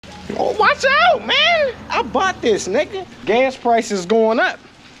Oh, watch out, man. I bought this, nigga. Gas prices going up.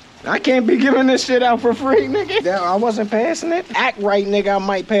 I can't be giving this shit out for free, nigga. I wasn't passing it. Act right, nigga, I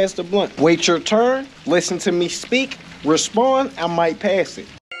might pass the blunt. Wait your turn, listen to me speak, respond, I might pass it.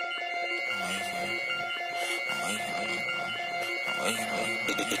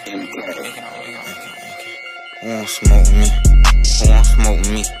 Who won't smoke with me? Who won't smoke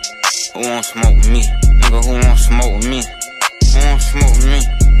with me? Who won't smoke with me? Nigga, who won't smoke with me? Who won't smoke with me?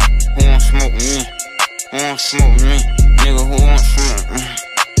 Who won't smoke with me? Who won't smoke with me? Nigga, who won't smoke with me?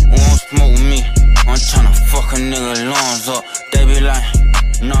 Who won't smoke with me? I'm tryna fuck a nigga lungs up. They be like,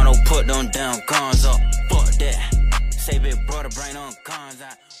 no, don't put them damn guns up. Fuck that. Say big brother, bring them guns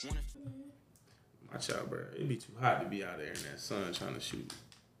out. Watch out, bro. It'd be too hot to be out there in that sun trying to shoot.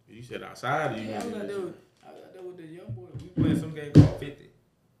 You said outside, or you Yeah, I was out know? there with the young boy. We playing some game called 50.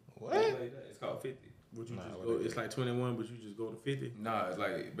 What? It's called 50. Would you just go? It's like 21, but you just go to 50. Nah, it's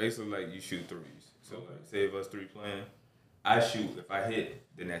like basically like you shoot threes. So like, say if us three playing, I shoot. If I hit,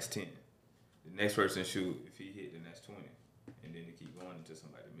 then that's 10. The next person shoot. If he hit, then that's 20. And then they keep going until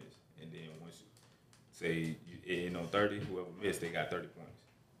somebody miss. And then once you say you hit on 30, whoever missed, they got 30 points.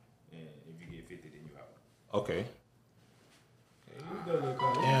 And if you get 50, then you out. Okay.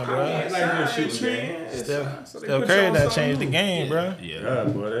 Yeah, bro. Steph Curry that changed the game, bro. Yeah,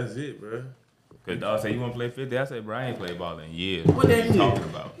 boy, that's it, bro. Cause dog say you want to play 50. I said, bro, I ain't played ball in years. What that you is? talking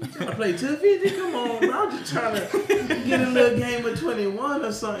about? I play 250. Come on, bro. I'm just trying to get a little game of 21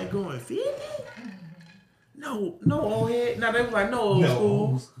 or something going 50. No, old head. Now they was like, no old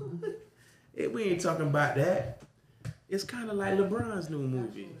schools. We ain't talking about that. It's kind of like LeBron's new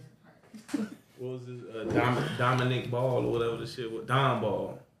movie. What was it? Dominic Ball or whatever the shit was. Don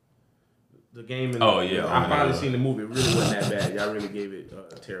Ball. The game. I finally seen the movie. It really wasn't that bad. Y'all really gave it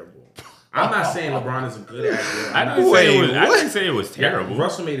terrible. I'm not saying LeBron is a good actor. I didn't say it was terrible.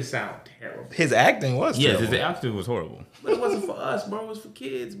 Russell made it sound terrible. His acting was terrible. His acting was horrible. But it wasn't for us, bro. It was for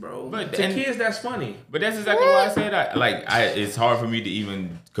kids, bro. But to kids, that's funny. But that's exactly why I said it's hard for me to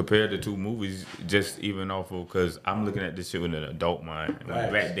even compare the two movies, just even off of because I'm looking at this shit with an adult mind. Right.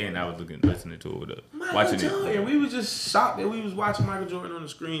 Back then, I was listening to it with watching Jordan. it. We was just shocked that we was watching Michael Jordan on the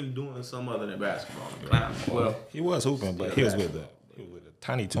screen doing something other than basketball. Well, he was hooping, but he was with the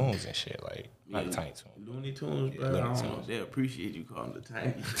Tiny Toons and shit, like not Tiny Toons. Looney Tunes, bro. I don't know. They appreciate you calling the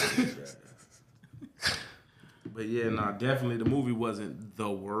Tiny Toons. But yeah, definitely the movie wasn't the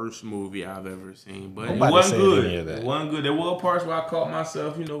worst movie I've ever seen. But it wasn't good. It wasn't good. There were parts where I caught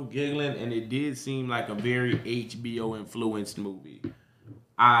myself, giggling, and it did seem like a very HBO influenced movie.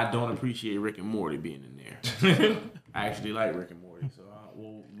 I don't appreciate Rick and Morty being in there. I actually like Rick and Morty, so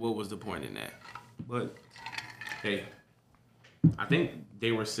what was the point in that? But hey, I think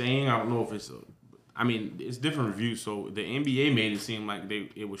they were saying, I don't know if it's it's different reviews. So the NBA made it seem like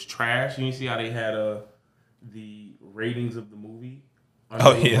it was trash. You see how they had the ratings of the movie?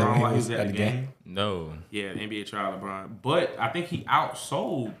 Oh yeah, LeBron, while he was at the game. No. Yeah, the NBA trial LeBron, but I think he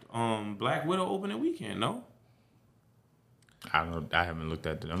outsold Black Widow opening weekend. No. I don't know. I haven't looked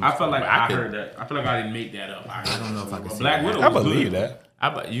at them. I felt like I heard that. I feel like I didn't make that up. I don't know if I can see Black Widow. I believe that.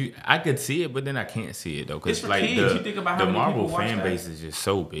 I could see it, but then I can't see it though, because like kids. You think about how the many Marvel people watch fan that? base is just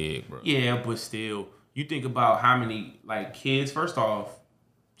so big, bro. Yeah, but still, you think about how many kids. First off,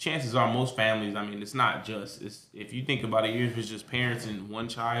 chances are most families. It's not just. If you think about it, if it's just parents and one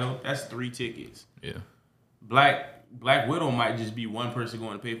child, that's 3 tickets. Yeah. Black Widow might just be one person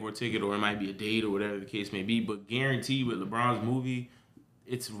going to pay for a ticket, or it might be a date, or whatever the case may be. But guaranteed with LeBron's movie,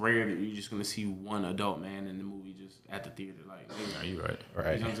 it's rare that you're just going to see one adult man in the movie just at the theater. Yeah, you're right.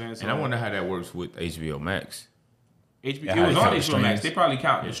 Right. You know what I'm saying? So, And I wonder how that works with HBO Max. it was on HBO Max. They probably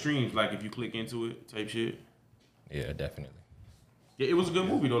count the streams, if you click into it, type shit. Yeah, definitely. Yeah, it was a good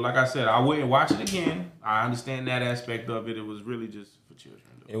movie though. Like I said, I wouldn't watch it again. I understand that aspect of it. It was really just for children.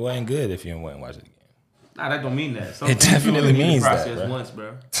 Though. It wasn't good if you didn't watch it again. Nah, that don't mean that. Some It things definitely you only need to means that, process bro. once,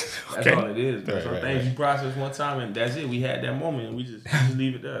 bro. That's Okay. all it is. Bro. Some things you process one time and that's it. We had that moment and we just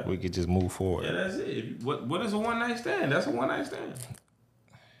leave it there. We could just move forward. Yeah, that's it. What is a one night stand? That's a one night stand.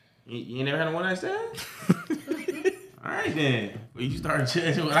 You ain't never had a one night stand? All right then. Well, you start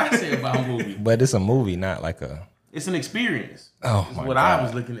judging what I say about a movie. But it's a movie, not like a. It's an experience. Oh That's my what God. I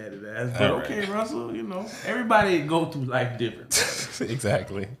was looking at it as. But okay, Russell, everybody go through life different.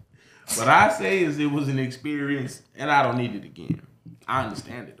 Exactly. What I say is it was an experience, and I don't need it again. I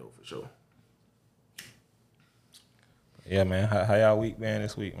understand it though for sure. Yeah, man. How y'all week been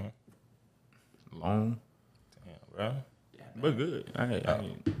this week, man? Long, Damn, bro. but good.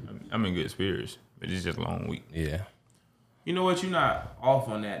 I'm in good spirits, but it's just a long week. Yeah. You know what? You're not off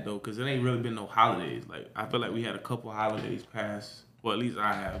on that though, because it ain't really been no holidays. I feel like we had a couple holidays pass Well, at least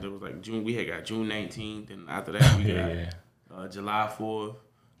I have. There was like June. We had got June 19th, and after that we got July 4th.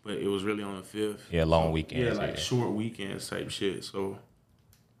 But it was really on the 5th. Yeah, long weekends. Yeah, like short weekends type shit. So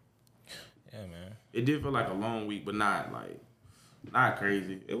yeah, man. It did feel like a long week, but not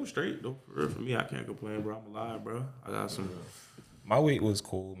crazy. It was straight though. For me, I can't complain, bro. I'm alive, bro. I got some. My week was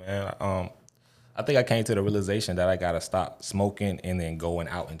cool, man. I think I came to the realization that I gotta stop smoking and then going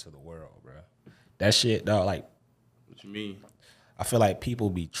out into the world, bro. That shit, dog. Like, what you mean? I feel like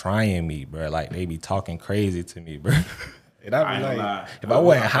people be trying me, bro. Like they be talking crazy to me, bro. And I be like, if I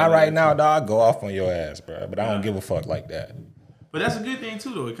wasn't high right now, dog, I'd go off on your ass, bro. But I don't give a fuck like that. But that's a good thing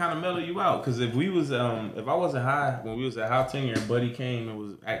too, though. It kind of mellowed you out. Cause if we was, if I wasn't high when we was at Houghton and Buddy came and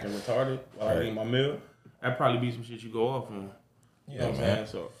was acting retarded while I was eating my meal, that'd probably be some shit you go off on. You know what I'm saying?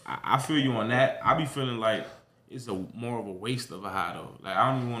 So I feel you on that. I be feeling like it's more of a waste of a high though. Like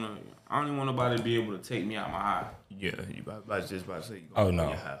I don't even want nobody to be able to take me out my high. Yeah, you about to say. You oh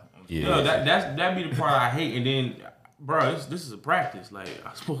no. Yeah. No, that be the part I hate. And then, bro, this is a practice. Like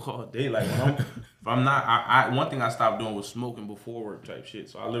I smoke all day. Like if I'm not, one thing I stopped doing was smoking before work type shit.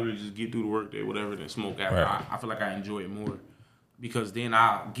 So I literally just get through the work day, whatever, then smoke after. Right. I feel like I enjoy it more because then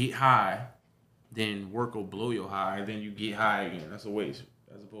I'll get high, then work will blow your high, and then you get high again. That's a waste.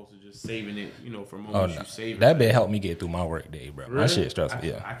 As opposed to just saving it, for moments you save it. That bit helped me get through my work day, bro. Really? My shit stressful,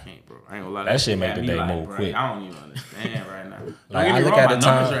 yeah. I can't, bro. I ain't gonna lie. That shit make the day move quick. I don't even understand right now. Like, I look at the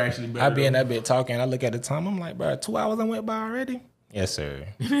time. I be in that bit talking. I look at the time. I'm like, bro, 2 hours I went by already. Yes, sir.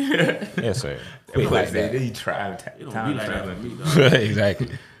 Yes, sir. Quick like that. He tried time traveling. Exactly.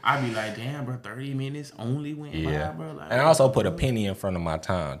 I be like, damn, bro, 30 minutes only went by, bro. Like, and I also put a penny in front of my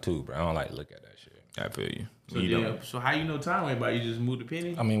time too, bro. I don't like to look at that shit. I feel you. So how you know time went by? You just moved the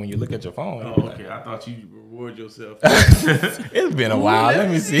penny? I mean, when you look at your phone. Oh, okay. I thought you reward yourself. It's been a while. Let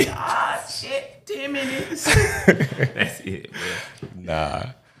me see. Shit. 10 minutes. That's it, bro. Nah.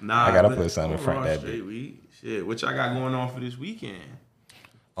 I gotta put something in front of that bit. Shit, what y'all got going on for this weekend?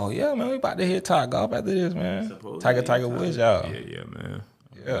 Oh yeah, man. We about to hit Top Golf after this, man. Tiger Woods, y'all. Yeah, man.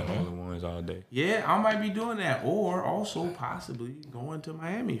 Yeah, man. Only ones all day. Yeah, I might be doing that, or also possibly going to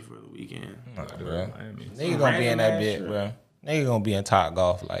Miami for the weekend. Nah, bro. Nigga gonna be in that bit, bro. Nigga gonna be in Top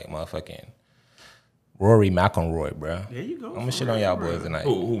Golf like motherfucking Rory McIlroy, bro. There you go. I'm gonna shit on y'all boys tonight.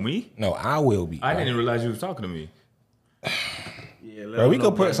 Who, me? No, I will be. I didn't realize you was talking to me. Yeah, bro, we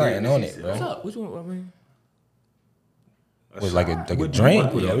could put something on it, bro. What's up? Which one? I mean, was like a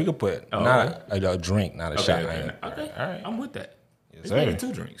drink. Yeah, we could put not a drink, not a shot. Okay, all right. I'm with that. Yes, sir.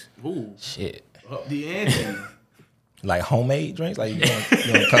 2 drinks. Ooh. Shit. Up the ante. Like homemade drinks? Like you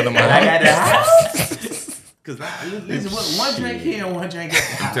gonna come to my house? I got the house. Cause listen, one drink here and one drink there.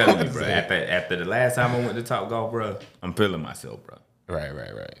 I'm telling you, bro. After the last time I went to Top Golf, bro, I'm feeling myself, bro. Right.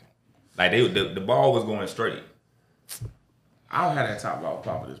 Like the ball was going straight. I don't have that Top Golf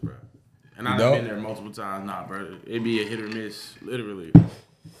properties, bro. And I've been there multiple times. Nah, bro. It'd be a hit or miss, literally.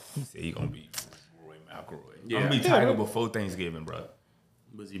 He said he gonna be Rory McIlroy. Yeah. I'm gonna be Tiger before Thanksgiving, bro.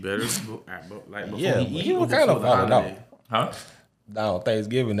 Was he better? Like before he was kind of falling off. Huh? No,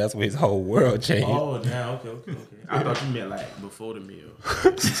 Thanksgiving, that's when his whole world changed. Oh, now, okay. I thought you meant like before the meal. I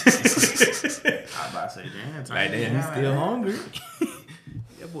was about to say, damn, Tiger. He's still hungry.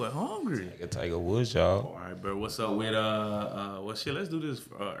 That boy hungry. Tiger Woods, y'all. All right, bro. What's up with well, shit. Let's do this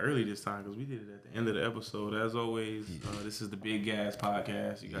early this time because we did it at the end of the episode. As always, this is the Big Gas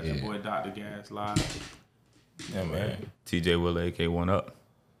Podcast. You got your boy Dr. Gas live. Yeah, man. TJ Willa, AK One Up.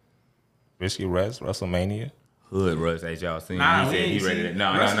 Risky Russ, WrestleMania. Hood Russ, as y'all seen. Nah, he said he ready to.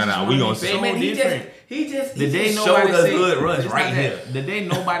 No. We gonna say, man. He just the day nobody say Hood Russ right here. The day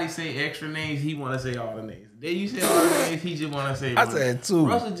nobody say extra names, he want to say all the names. The day you say all the names, he just want to say. I said two.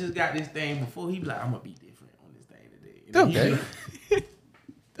 Russell just got this thing before he be like, I'm gonna be different on this thing today. Okay.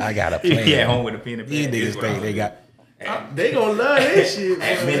 I got a plan. He at home with a pen and pad. These niggas think they got. They gonna love this shit.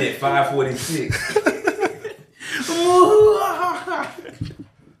 At minute 5:46.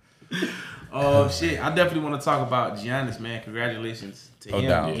 Oh shit! I definitely want to talk about Giannis, man. Congratulations to him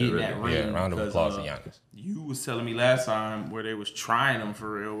getting that ring. Yeah, round of applause to Giannis. You was telling me last time where they was trying him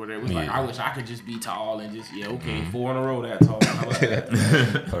for real, where they was like, I wish I could just be tall and just 4 in a row that tall. How about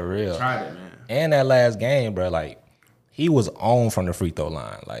that? For real. Tried it, man. And that last game, bro, like he was on from the free throw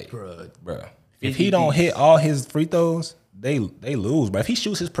line, like, bro. If he don't hit all his free throws, they lose, bro. If he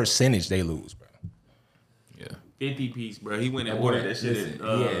shoots his percentage, they lose, bro. Yeah, 50 piece, bro. He went and ordered that shit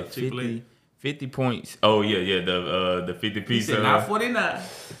at Chick-fil-A. 50 points. Oh yeah, the 50 piece. He said not 49,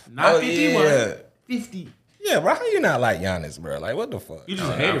 not 51, yeah. 50. Yeah, bro. How you not like Giannis, bro? Like, what the fuck? You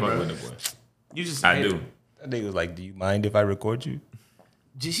just hate it, bro. You just I do. That nigga was like, "Do you mind if I record you?"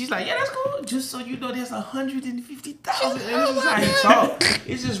 she's like, yeah, that's cool. Just so you know, there's 150,000. And this is how he talk.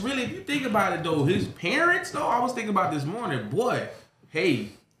 It's just really, if you think about it though, his parents though, I was thinking about this morning, boy, hey,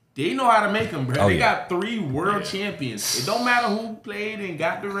 they know how to make them, bro. They got 3 world champions. It don't matter who played and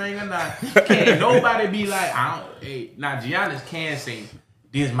got the ring or not. Can't nobody be like, now Giannis can say,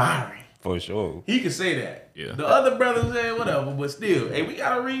 this is my ring. For sure. He can say that. Yeah. The other brothers say whatever, but still, hey, we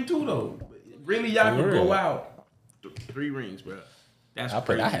got a ring too though. Really, y'all can go out 3 rings, bro. That's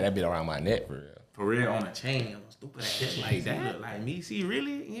I had that bit around my neck for real. For real, on a chain. I'm stupid at that like that. Like me, see,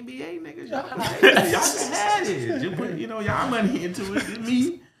 really, NBA niggas, y'all can have it. You put, y'all money into it. It's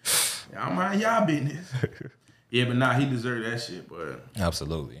me. Y'all mind y'all business. Yeah, but nah, he deserved that shit, but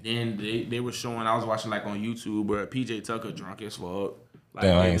absolutely. Then they were showing. I was watching like on YouTube, bro. PJ Tucker drunk as fuck. Like,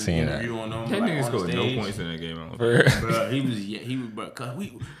 damn, I ain't seen that. That nigga scored no points in that game. Bro, he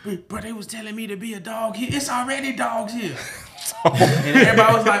was, bro, they was telling me to be a dog here. It's already dogs here. And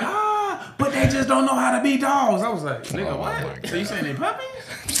everybody was like, but they just don't know how to be dogs. I was like, nigga, what? So you saying they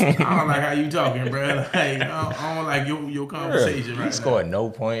puppies? I don't like how you talking, bro. Like, I don't like your conversation right He scored no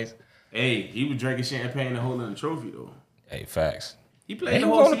points. Hey, he was drinking champagne and holding the trophy, though. Hey, facts. He played the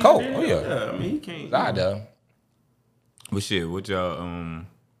whole season. Oh, yeah. yeah. I mean, he can't. Though. But shit, what y'all,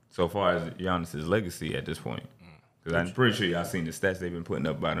 so far as Giannis' legacy at this point? Because I'm pretty sure y'all seen the stats they've been putting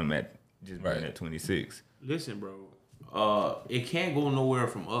up about him at just being at 26. Listen, bro, it can't go nowhere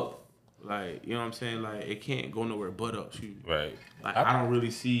from up. Like, you know what I'm saying? Like, it can't go nowhere but up. Right. Like, I don't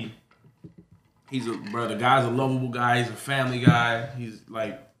really see. The guy's a lovable guy. He's a family guy. He's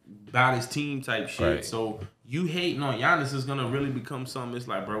like about his team type shit. Right. So you hating on Giannis is gonna really become something. It's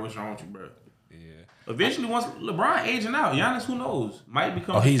like, bro, what's wrong with you, bro? Yeah. Eventually, once LeBron aging out, Giannis, who knows, might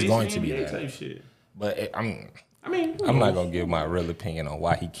become. He's going to be that type shit. But I'm not gonna give my real opinion on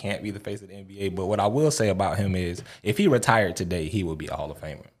why he can't be the face of the NBA. But what I will say about him is, if he retired today, he would be a Hall of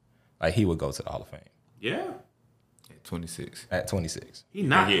Famer. Like, he would go to the Hall of Fame. Yeah. At 26. At 26. He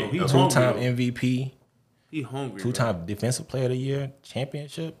not. Yeah. He Two-time hungry. MVP. He hungry. Two-time Defensive Player of the Year.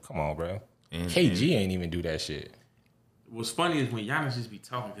 Championship. Come on, bro. KG ain't even do that shit. What's funny is when Giannis just be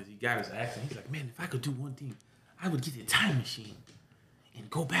talking because he got his accent. He's like, man, if I could do one thing, I would get the time machine and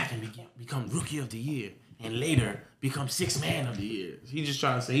go back and become Rookie of the Year and later become Sixth Man of the Year. He just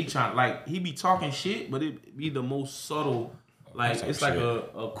trying to say, he be talking shit, but it be the most subtle. Like, it's like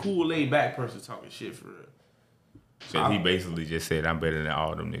a cool, laid-back person talking shit for real. So he basically just said, I'm better than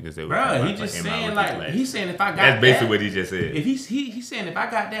all them niggas that were. Bro, he just saying, like, he's saying if I got that's basically that, what he just said. If he's saying if I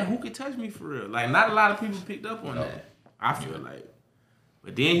got that, who could touch me for real? Like, not a lot of people picked up on that. I feel like.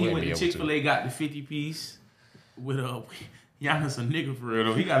 But then he went to Chick-fil-A, got the 50-piece with Giannis a nigga for real,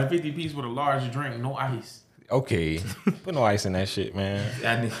 though. He got a 50-piece with a large drink, no ice. Okay. Put no ice in that shit, man.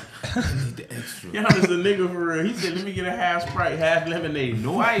 I need the extra. Giannis a nigga for real. He said, let me get a half Sprite, half lemonade.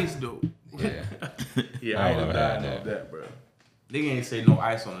 No ice, though. Yeah. Yeah, I would have died that, bro. Nigga ain't say no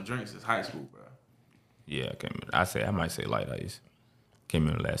ice on the drinks since high school, bro. Yeah, I can't remember. I might say light ice. Can't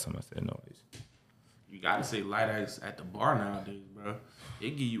remember the last time I said no ice. You gotta say light ice at the bar nowadays, bro. They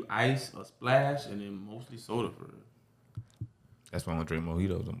give you ice, a splash, and then mostly soda for real. That's why I don't drink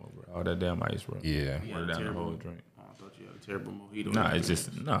mojitos no more, bro. All that damn ice, bro. Yeah. Water down the whole drink. Oh, I thought you had a terrible mojito. Nah, it's just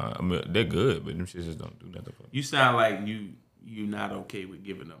I mean, they're good, but them shits just don't do nothing for me. You sound like you not okay with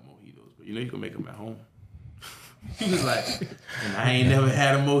giving up mojitos, but you know you can make them at home. He was like, and I ain't never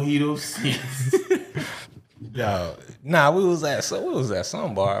had a mojito since. Yo, we was at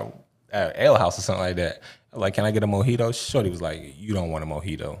some bar at Ale House or something like that. I was like, can I get a mojito? Shorty was like, you don't want a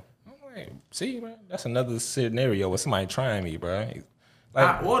mojito. I'm like, see, bro, that's another scenario with somebody trying me, bro. Like,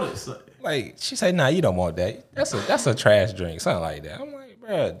 I ordered something. Like, she said, nah, you don't want that. That's a trash drink, something like that. I'm like,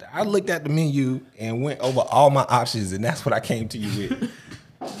 bro, I looked at the menu and went over all my options, and that's what I came to you with.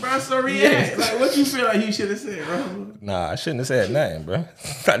 Bro, so react. Like, what you feel like you should have said, bro? Nah, I shouldn't have said nothing, bro.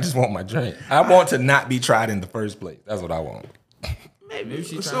 I just want my drink. I want to not be tried in the first place. That's what I want.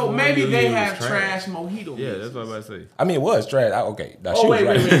 Maybe they have trash mojito. Yeah, that's what I was about to say. I mean, it was trash. Okay.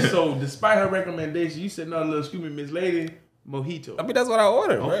 Wait. So, despite her recommendation, you said, no, little excuse me, Miss Lady, mojito. I mean, that's what I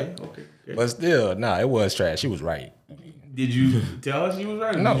ordered, okay, bro. Okay. But still, nah, it was trash. She was right. Did you tell her she was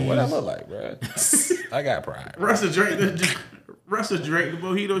right? No, what I look like, bro? I got pride. Russell drank the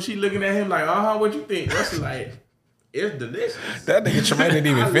mojito. She looking at him like, what you think? Russell like, it's delicious. That nigga Tremaine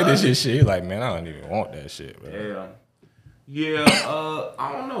didn't even finish his shit. He like, man, I don't even want that shit, bro. Yeah.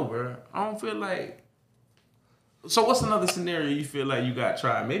 I don't know, bro. I don't feel like. So what's another scenario you feel like you got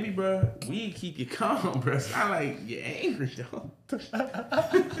tried? Maybe, bro, weed keep you calm, bro. Sound like you're angry, though.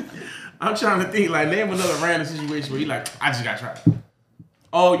 I'm trying to think, like, name another random situation where you like, I just got tried.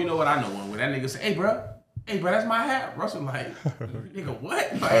 Oh, you know what? I know one where that nigga say, hey, bro, hey, bro, that's my hat. Russell like, nigga,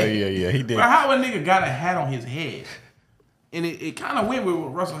 what? Like, Oh yeah, he did. Bro, how a nigga got a hat on his head? And it kind of went with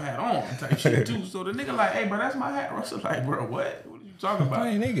what Russell had on type shit too. So the nigga like, hey, bro, that's my hat. Russell like, bro, what? What are you talking about?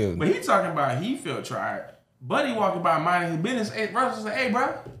 Hey, nigga. But he talking about he felt tried. Buddy walking by minding his business. Hey, Russell said, hey,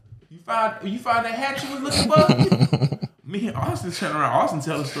 bro, you found that hat you was looking for? Me and Austin turn around. Austin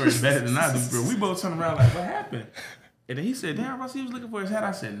tell the story better than I do, bro. We both turn around like, what happened? And then he said, damn, Russell, he was looking for his hat.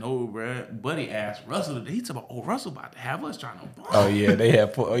 I said, no, bro. Buddy asked Russell. He told me, oh, Russell about to have us trying to bomb. Oh, yeah, they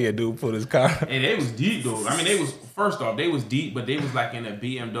had dude put his car. And they was deep, though. I mean, they was, first off, they was deep, but they was like in a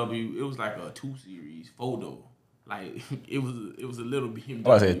BMW. It was like a 2 Series photo. Like, it was a little BMW.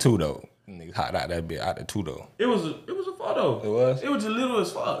 Oh, I said 2, though. Niggas hot out that bit out the 2, though. It was a photo. It was? It was just little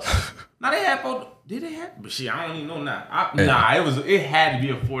as fuck. Now, they had photo. Did they have? But shit, I don't even know now. Nah, it had to be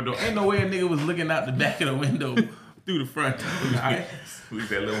a 4-door. Ain't no way a nigga was looking out the back of the window. Through the front. Leave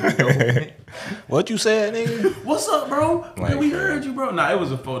that little window. What you said, nigga? What's up, bro? Like, we heard you, bro. Nah, it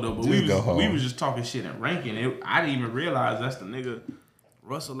was a photo, but we was just talking shit and ranking. I didn't even realize that's the nigga.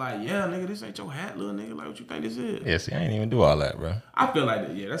 Russell like, yeah, nigga, this ain't your hat, little nigga. Like, what you think this is? Yeah, see, I ain't even do all that, bro. I feel like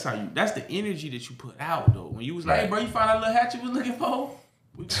that. Yeah, that's the energy that you put out though. When you was like, hey, bro, you found that little hat you was looking for?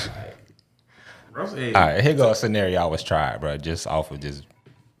 We was like, Russell. Hey. All right, here go a scenario I was tried, bro. Just off of just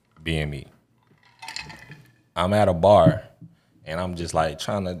being me. I'm at a bar, and I'm just like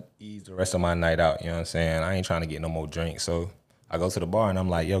trying to ease the rest of my night out. You know what I'm saying? I ain't trying to get no more drinks. So I go to the bar, and I'm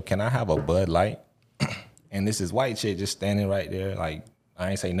like, yo, can I have a Bud Light? And this is white chick just standing right there. Like, I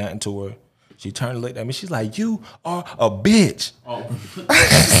ain't say nothing to her. She turned and looked at me. She's like, you are a bitch. Oh,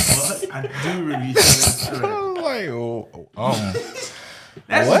 I do really feel that. I'm like,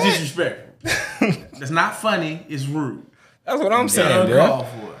 that's what? Disrespectful. That's not funny. It's rude. That's what I'm saying, bro.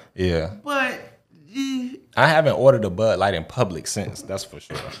 Yeah. But I haven't ordered a Bud Light in public since. That's for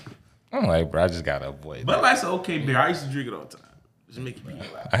sure. I'm like, bro, I just gotta avoid. Bud Light's an okay beer. I used to drink it all the time. Just make me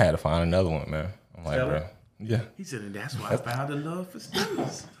laugh. I had to find another one, man. I'm like, bro. Yeah. He said, and that's why I found the love for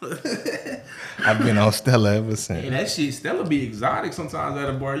Stellas. I've been on Stella ever since. Hey, that shit, Stella be exotic sometimes at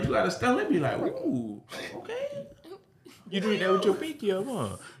a bar. You got a Stella, be like, ooh, okay. You drink that with your pinky up,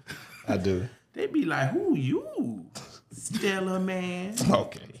 huh? I do. They be like, who you? Stella, man.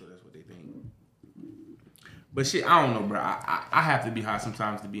 Okay. So that's what they think. But shit, I don't know, bro. I have to be high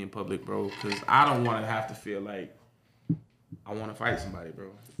sometimes to be in public, bro, because I don't want to have to feel like I want to fight somebody,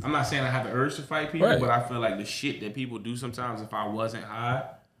 bro. I'm not saying I have the urge to fight people, but I feel like the shit that people do sometimes, if I wasn't high,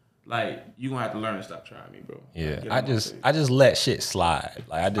 like, you gonna have to learn to stop trying me, bro. Yeah, I just let shit slide.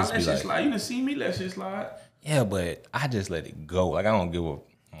 Like, I just let shit slide. You done see me let shit slide. Yeah, but I just let it go. Like, I don't give a.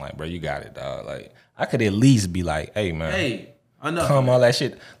 I'm like, bro, you got it, dog. Like, I could at least be like, hey, man. Hey, enough. Come all that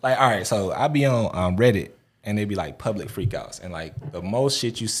shit. Like, all right, so I be on Reddit, and they be like public freakouts, and like the most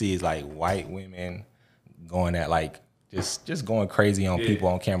shit you see is like white women going at like just going crazy on people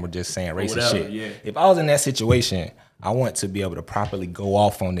on camera, just saying racist shit. Yeah. If I was in that situation, I want to be able to properly go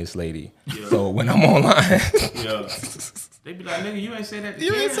off on this lady. Yeah. So when I'm online, they be like, nigga, you ain't say that to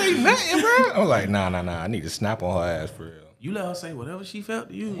you ain't say nothing, bro. I'm like, nah. I need to snap on her ass for real. You let her say whatever she felt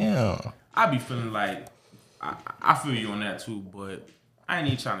to you. Yeah. I be feeling like, I feel you on that too, but I ain't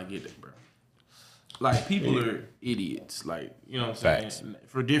even trying to get there, bro. Like, people are idiots. Like, you know what I'm saying? Facts.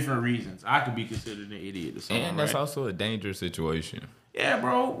 For different reasons. I could be considered an idiot or something. And that's also a dangerous situation. Yeah,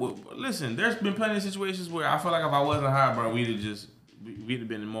 bro. Well, listen, there's been plenty of situations where I feel like if I wasn't high, bro, we'd have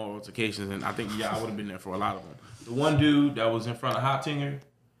been in more altercations, and I think I would have been there for a lot of them. The one dude that was in front of Hot Tinger,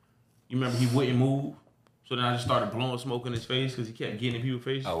 you remember he wouldn't move? So then I just started blowing smoke in his face because he kept getting in people's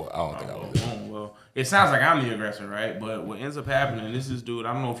face. Oh, I don't think I would. Well, it sounds like I'm the aggressor, right? But what ends up happening, this is dude,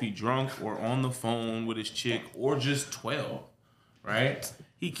 I don't know if he drunk or on the phone with his chick or just 12, right?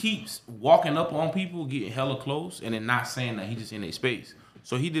 He keeps walking up on people, getting hella close, and then not saying that. He just in their space.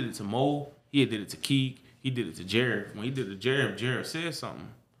 So he did it to Mo. He did it to Keek. He did it to Jared. When he did it to Jared said something.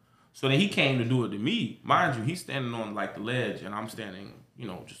 So then he came to do it to me. Mind you, he's standing on like the ledge, and I'm standing,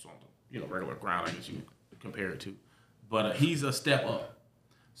 just on the, regular ground, I guess you compare it to. But he's a step up.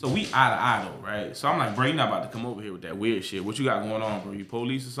 So we eye to eye though, right? So I'm like, bro, you're not about to come over here with that weird shit. What you got going on, bro? You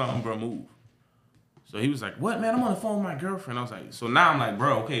police or something, bro? Move. So he was like, what, man? I'm on the phone with my girlfriend. I was like, so now I'm like,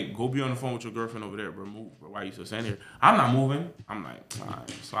 bro, okay, go be on the phone with your girlfriend over there, bro. Move, bro. Why you still standing here? I'm not moving. I'm like, all right.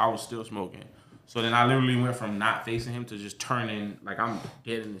 So I was still smoking. So then I literally went from not facing him to just turning, like I'm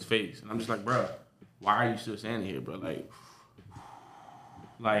dead in his face. And I'm just like, bro, why are you still standing here, bro?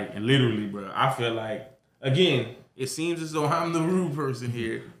 Like, and literally, bro, I feel like, again, it seems as though I'm the rude person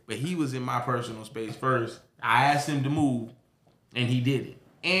here, but he was in my personal space first. I asked him to move, and he did it.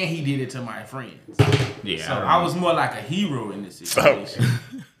 And he did it to my friends. Yeah. So I was more like a hero in this situation.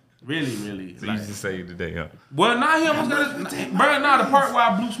 Really. So you just say today, huh? Well, not him. Bro, the part where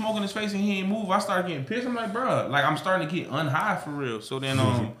I blew smoke in his face and he ain't move, I started getting pissed. I'm like, bro, like I'm starting to get unhigh for real. So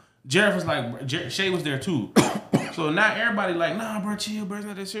then, Jared was like, Shay was there too. So now everybody like, nah, bro, chill, bro, it's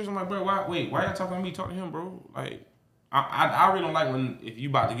not that serious. I'm like, bro, why y'all talking to me? Talk to him, bro. Like, I really don't like when if you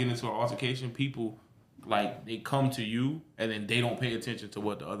about to get into an altercation, people like they come to you and then they don't pay attention to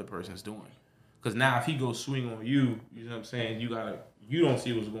what the other person's doing. Cause now if he goes swing on you, you know what I'm saying? You don't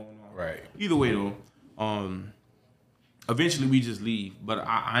see what's going on. Right. Either way though, eventually we just leave. But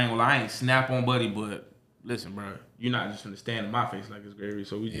I ain't snap on Buddy. But listen, bro, you're not just gonna stand in my face like it's gravy.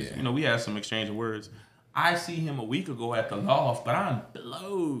 So we just, we had some exchange of words. I see him a week ago at the loft, but I'm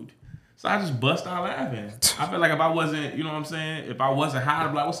blowed. So I just bust out laughing. I feel like if I wasn't, you know what I'm saying? If I wasn't high, I'd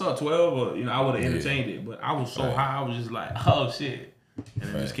be like, what's up, 12? Or, I would have entertained it. But I was so high, I was just like, oh, shit.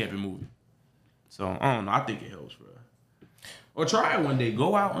 And then just kept it moving. So, I don't know. I think it helps, bro. Or try it one day.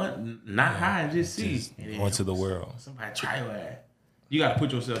 Go out not high and just see. Go into the world. Somebody try your ass. You got to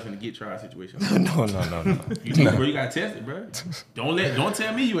put yourself in a get tried situation. No. You do, bro. You got to test it, bro. Don't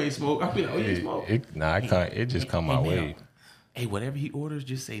tell me you ain't smoke. I'll be like, oh, you ain't smoke. I can't. It just come my way. Hey, whatever he orders,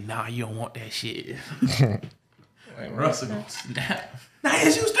 just say, nah, you don't want that shit. Russell gonna snap. Nah,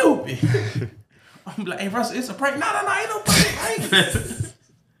 is you stupid? I'm like, hey, Russell, it's a prank. Nah, ain't no prank.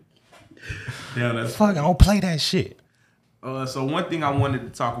 Yeah, that's fuck. I don't play that shit. So one thing I wanted to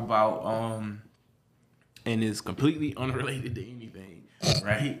talk about, and it's completely unrelated to anything,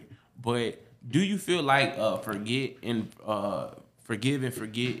 right? But do you feel like forgive and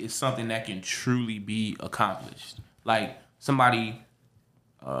forget is something that can truly be accomplished? Like somebody,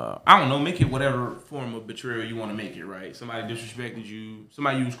 I don't know, make it whatever form of betrayal you want to make it, right? Somebody disrespected you,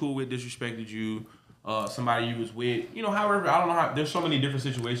 somebody you was cool with disrespected you, somebody you was with, however, I don't know how, there's so many different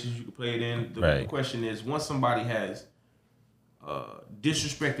situations you could play it in. The question is, once somebody has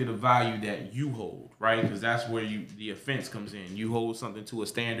disrespected a value that you hold, right? Because that's where the offense comes in. You hold something to a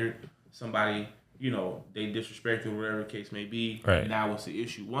standard, somebody, they disrespected, whatever the case may be, right. Now it's the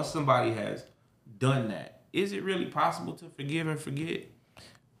issue. Once somebody has done that, is it really possible to forgive and forget?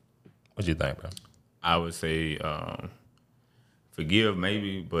 What you think, bro? I would say forgive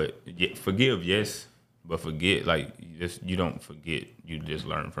maybe, but forgive, yes. But forget, like, you don't forget. You just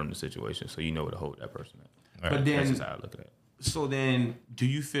learn from the situation, so you know where to hold that person at. Right. But then, that's just how I look at it. So then, do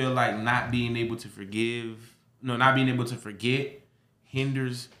you feel like not being able to forget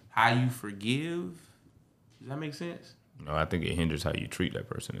hinders how you forgive? Does that make sense? No, I think it hinders how you treat that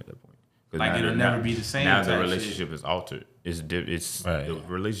person at that point. Like it'll never be the same. Now the relationship is altered. It's right. The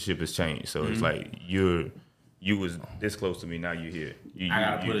relationship has changed. So it's like you was this close to me. Now you're here. I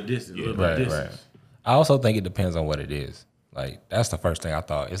gotta put a distance. A little bit of distance. Right. I also think it depends on what it is. Like that's the first thing I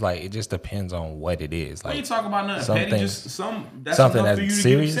thought. It's like it just depends on what it is. Like when you talk about nothing petty, just that's something enough that's for you to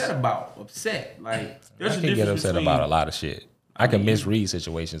serious. Get upset about. Upset. Like there's I can get upset about a lot of shit. I can misread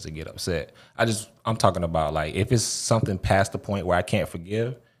situations and get upset. I'm talking about like if it's something past the point where I can't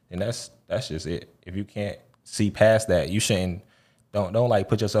forgive, then that's just it. If you can't see past that, you shouldn't. Don't like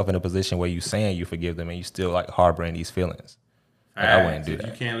put yourself in a position where you saying you forgive them and you still like harboring these feelings. Like, I wouldn't do that.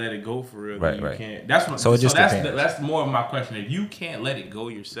 You can't let it go for real. Right, you right. Can't. That's what. So it just depends. That's more of my question. If you can't let it go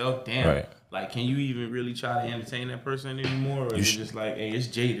yourself, damn. Right. Like, can you even really try to entertain that person anymore, or is it just like, hey, it's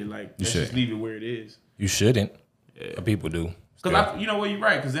jaded? Like, let's just leave it where it is. You shouldn't. Yeah. But people do. Because you know what, you're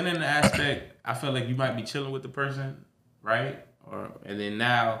right. Because then in the aspect, I feel like you might be chilling with the person, right? And then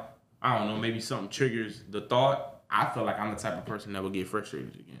now, I don't know, maybe something triggers the thought. I feel like I'm the type of person that will get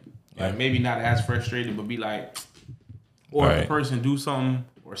frustrated again. Like maybe not as frustrated, but be like, or if the person do something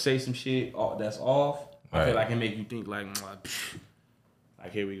or say some shit that's off, I feel like it make you think like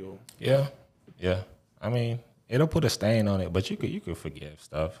here we go. Yeah. I mean, it'll put a stain on it, but you could forgive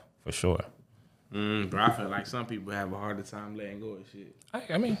stuff for sure. But I feel like some people have a harder time letting go of shit.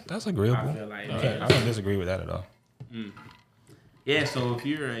 I mean, that's agreeable. I feel like I don't disagree with that at all. Yeah, so if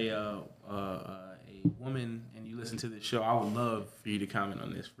you're a woman and you listen to this show, I would love for you to comment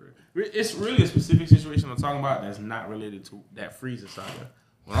on this. It's really a specific situation I'm talking about that's not related to that Frieza saga.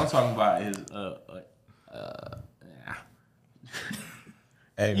 What I'm talking about is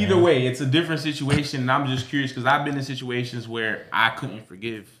hey, either way, it's a different situation, and I'm just curious because I've been in situations where I couldn't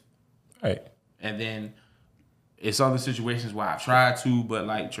forgive. Right. And then it's other situations where I tried to, but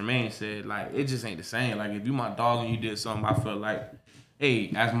like Tremaine said, like it just ain't the same. Like if you my dog and you did something, I feel like,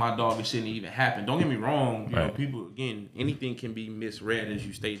 hey, as my dog, it shouldn't even happen. Don't get me wrong. You know, people, again, anything can be misread as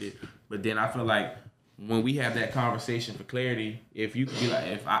you stated. But then I feel like when we have that conversation for clarity, if you could be like,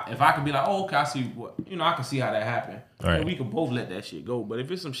 if I could be like, oh, okay, I see what, I can see how that happened. Right. We could both let that shit go. But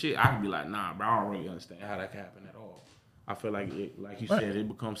if it's some shit, I could be like, nah, bro, I don't really understand how that can happen at all. I feel like like you said, it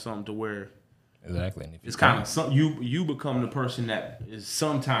becomes something to where exactly. it's kind of you become the person that is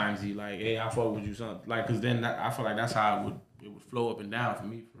sometimes like, hey, I fuck with you, something like, because then I feel like that's how it would flow up and down for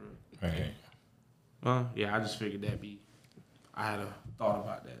me. Right. Yeah, I just figured I had a thought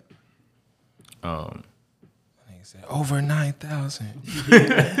about that. He said over 9,000.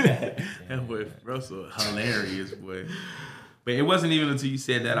 That boy Russell hilarious, boy. But it wasn't even until you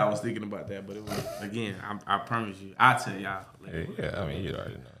said that I was thinking about that. But it was, again, I promise you, I'll tell y'all later. Yeah, I mean, you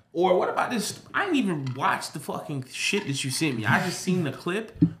already know. Or what about this? I didn't even watch the fucking shit that you sent me. I just seen the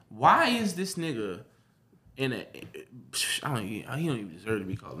clip. Why is this nigga in a? He don't even deserve to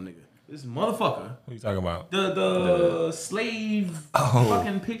be called a nigga. This motherfucker. What you talking about? The slave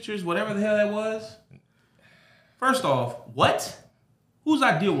fucking pictures, whatever the hell that was. First off, what? Whose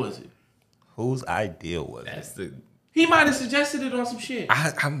idea was it? Whose idea was it? He might have suggested it on some shit.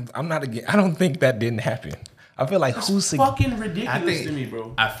 I'm not again. I don't think that didn't happen. I feel like it's fucking ridiculous to me,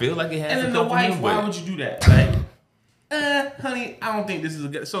 bro. I feel like it has. And then the wife, why would you do that? Like, honey, I don't think this is a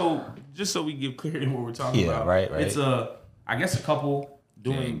good. So just so we give clarity what we're talking about. Right. It's I guess a couple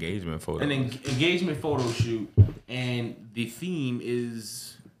doing an engagement photo, engagement photo shoot, and the theme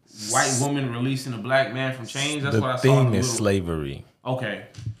is white woman releasing a black man from chains. That's what I saw. The theme is slavery. Okay.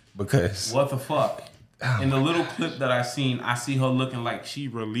 Because what the fuck? In the little clip that I seen, I see her looking like she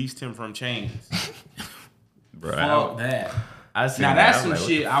released him from chains. Bro, fuck that. Now that's some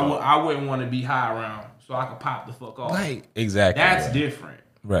shit I wouldn't want to be high around, so I could pop the fuck off. Right, exactly. That's different.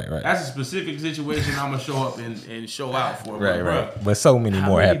 Right. That's a specific situation I'm gonna show up and show out for. Right. But so many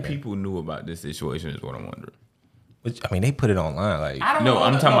more happened. How many people knew about this situation is what I'm wondering. Which, I mean, they put it online. Like, I don't know.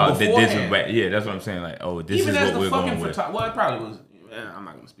 I'm talking about this is yeah, that's what I'm saying. Like, oh, this even is what we're going with. Well, it probably was. I'm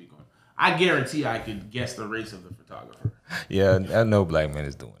not gonna speak on it. I guarantee I could guess the race of the photographer. Yeah, I know black man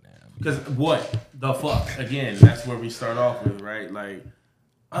is doing that. Because what the fuck? Again, that's where we start off with, right? Like,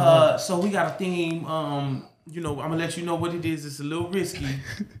 so we got a theme. I'm gonna let you know what it is. It's a little risky.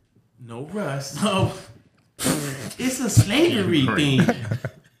 No rust. So it's a slavery theme.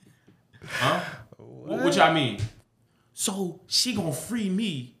 Huh? Which I mean. So she gonna free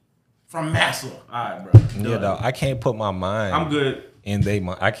me from massa. All right, bro. Yeah, dog. I can't put my mind. I'm good. In they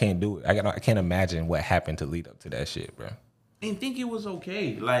mind. I can't do it. I can't imagine what happened to lead up to that shit, bro. And think it was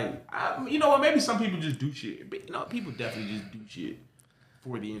okay. Like, you know what? Maybe some people just do shit. But, people definitely just do shit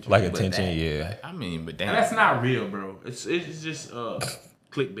for the internet. Like attention, yeah. I mean, but damn. And that's not real, bro. It's just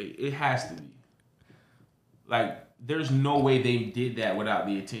clickbait. It has to be. Like, there's no way they did that without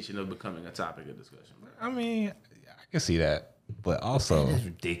the intention of becoming a topic of discussion, bro. I mean, I can see that. But also, it's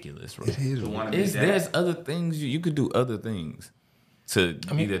ridiculous, bro. It is. There's other things you could do other things to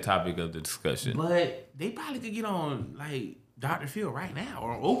be the topic of the discussion. But they probably could get on like Dr. Phil right now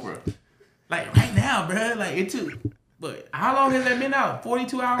or Oprah, like right now, bro. Like it took. But how long has that been out?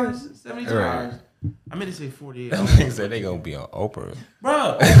 42 hours, 72 hours. I meant to say 48. They said they gonna be on Oprah,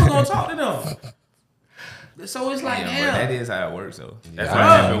 bro. Oprah gonna talk to them. So it's like, damn. That is how it works, though. That's what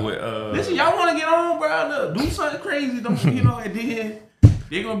happened with. Listen, y'all want to get on, bro? Look, do something crazy, don't and then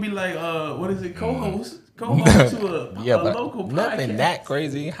they're gonna be like, what is it? Co-host to a local podcast. Nothing that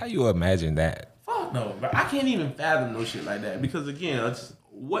crazy. How you imagine that? Fuck no, bro. I can't even fathom no shit like that because again,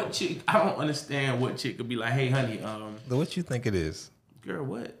 what chick? I don't understand what chick could be like, hey, honey, what you think it is? Girl,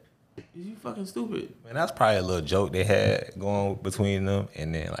 what? Is you fucking stupid? Man, that's probably a little joke they had going between them,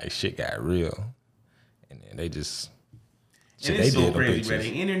 and then like shit got real. And they just and it's so crazy, bro. The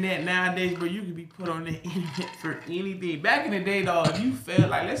internet nowadays, bro, you can be put on the internet for anything. Back in the day, dog, if you fell,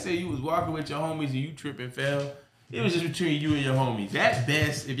 like let's say you was walking with your homies and you trip and fell, it was just between you and your homies. At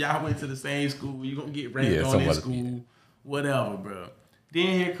best, if y'all went to the same school, you gonna get ranked on in school, whatever, bro. Then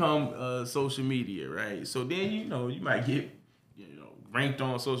here come social media, right? So then you might get ranked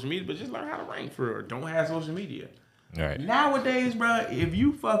on social media, but just learn how to rank for it. Don't have social media. Right. Nowadays, bro, if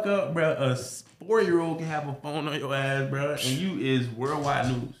you fuck up, bro, a 4-year-old can have a phone on your ass, bro, and you is worldwide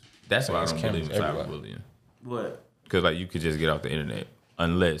news. That's why I don't believe in cyberbullying. What? Because like you could just get off the internet,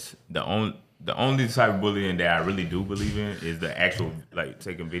 unless the only cyberbullying that I really do believe in is the actual like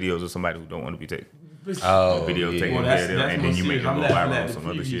taking videos of somebody who don't want to be taken. Taking and then you make it go viral or some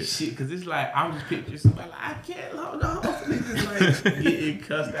other shit. Because it's like I'm just picturing somebody like I can't hold on, just like getting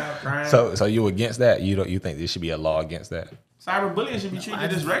cussed out, crying. So you against that? You think there should be a law against that? Cyberbullying should be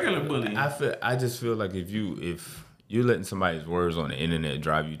treated as regular bullying. I just feel like if you're letting somebody's words on the internet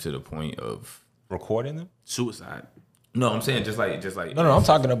drive you to the point of recording them, suicide. No, I'm saying just like. No, I'm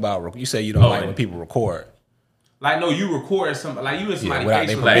talking about. You say you don't like when people record. Like no, you record something. Like you and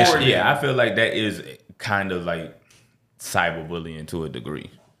somebody I feel like that is kind of like cyberbullying to a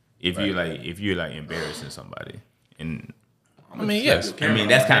degree. If you're like embarrassing somebody, and I mean, yes. I mean,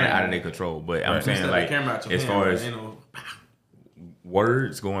 that's kind of out of their control. But I'm saying, like, as far as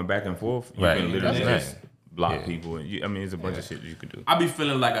words going back and forth, you can literally just block people. And I mean, it's a bunch of shit you could do. I be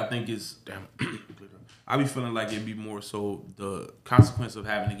feeling like I be feeling like it'd be more so the consequence of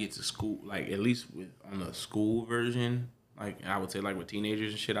having to get to school, like at least on the school version. Like I would say, like with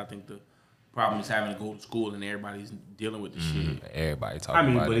teenagers and shit, I think the problem is having to go to school and everybody's dealing with the shit. Everybody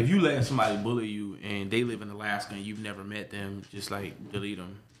talking about it. But if you let somebody bully you and they live in Alaska and you've never met them, just like delete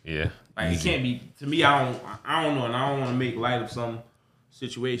them. Yeah. Like it can't be. To me, I don't know, and I don't want to make light of some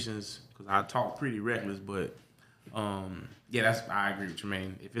situations because I talk pretty reckless, but. Yeah, I agree with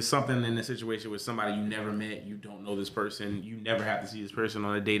Jermaine. If it's something in a situation with somebody you never met, you don't know this person, you never have to see this person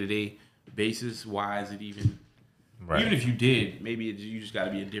on a day-to-day basis, why is it even... Right. Even if you did, maybe you just got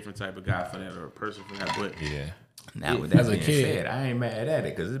to be a different type of guy for that or a person for that, but... Yeah. Now, with that being said, I ain't mad at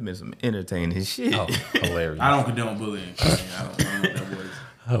it because it's been some entertaining shit. Oh, hilarious. I don't condone bullying. I don't know what that was.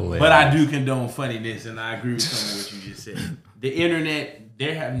 Hilarious. But I do condone funniness, and I agree with some of what you just said. The internet,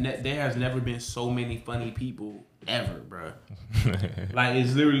 there has never been so many funny people ever, bro. Like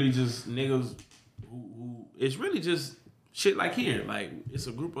it's literally just niggas who it's really just shit like here. Like it's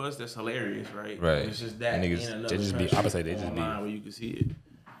a group of us that's hilarious, right? Right. It's just that and niggas, in another they just be. I would say they just be where you can see it.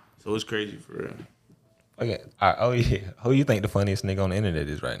 So it's crazy for real. Okay. All right. Oh yeah. Who you think the funniest nigga on the internet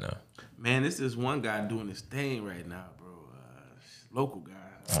is right now? Man, this is one guy doing this thing right now, bro. Local guy.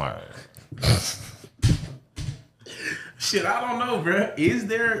 All right. Shit, I don't know, bro. Is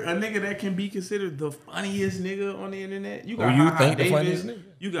there a nigga that can be considered the funniest nigga on the internet? You got Who you think the funniest nigga?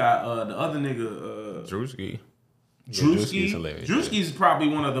 You got the other nigga, Drewski. Drewski's hilarious. Drewski's probably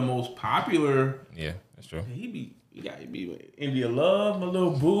one of the most popular. Yeah, that's true. He be with India Love, my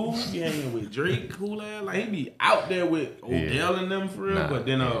little boo. He be hanging with Drake, cool ass. Like he be out there with Odell and them for real. Nah, but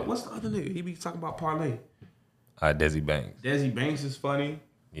then what's the other nigga? He be talking about parlay. Desi Banks. Desi Banks is funny.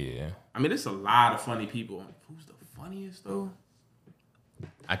 Yeah. I mean, there's a lot of funny people. Who's the funniest though?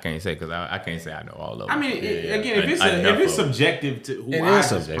 I can't say because I can't say I know all of them. I mean, again, if it's subjective to who it I is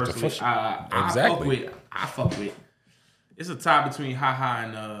just subjective, personally, for sure. I fuck with. It's a tie between Ha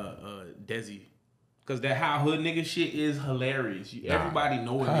and Desi, because that How Hood nigga shit is hilarious. Everybody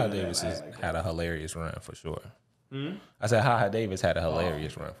knows. Ha Davis had a hilarious run for sure. I said Ha Davis had a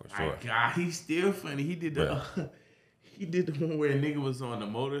hilarious run for sure. My God, he's still funny. He did the. He did the one where a nigga was on the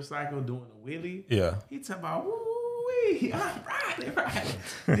motorcycle doing a wheelie. Yeah. He talking about woo-wee, I'm riding.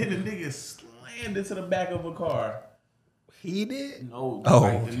 Then the nigga slammed into the back of a car. He did? No. Oh.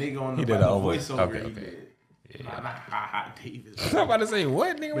 Like the nigga on the voiceover. Okay. He did. Yeah. Not Ha Davis. I'm about to say,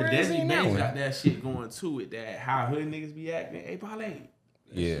 what nigga? But Desi Banks got that shit going too with that how hood niggas be acting. Hey, parlay.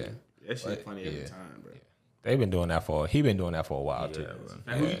 That shit funny every time, bro. They've been doing that he been doing that for a while too.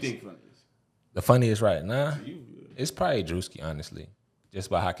 Now, who you think funniest? The funniest right now? It's probably Drewski, honestly. Just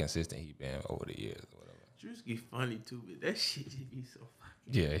by how consistent he been over the years or whatever. Drewski funny too, but that shit just be so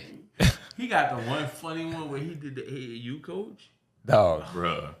funny. Yeah. He got the one funny one where he did the AAU coach. Dog.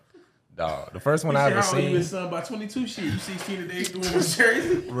 Bruh. Dog. The first one I ever seen. He was son by 22 shit. You 16 today doing his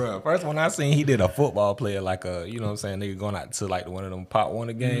jersey? Bruh. First one I seen, he did a football player like a, you know what I'm saying, nigga going out to like one of them Pop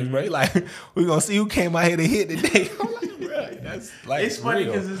Warner games, bro. He like, we gonna see who came out here to hit today. I'm like, bro, that's like it's funny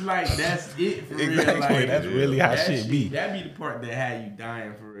because it's like, that's it for real. Like, that's really how shit be. That be the part that had you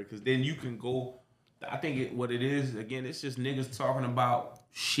dying for real. Because then you can go, I think what it is, again, it's just niggas talking about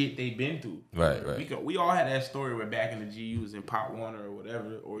shit they been through. Right. We all had that story where back in the G, you was in Pop Warner or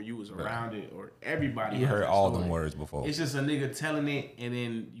whatever, or you was around it, or everybody. You heard all them words before. It's just a nigga telling it, and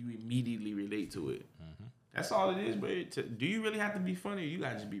then you immediately relate to it. Mm-hmm. That's all it is, bro. Do you really have to be funny, or you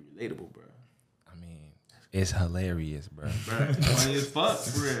gotta just be relatable, bro? I mean, it's hilarious, bro. Funny as fuck,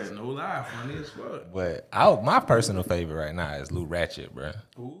 bro. No lie, funny as fuck. But my personal favorite right now is Lou Ratchet, bro.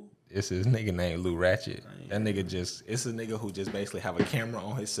 Who? It's his nigga named Lou Ratchet. That nigga it's a nigga who just basically have a camera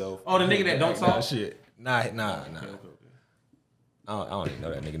on himself. Oh, the nigga that don't talk? Shit. Nah. Okay. I don't even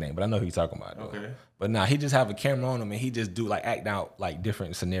know that nigga name, but I know who you talking about, though. Okay. But nah, he just have a camera on him and he just do like act out like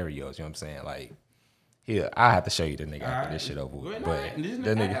different scenarios, you know what I'm saying? Like, I have to show you the nigga after this shit over with. But that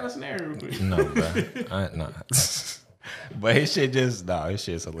nigga got a scenario. No, bro. Nah. But his shit's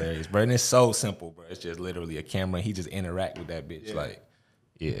hilarious, bro. And it's so simple, bro. It's just literally a camera. He just interact with that bitch, like.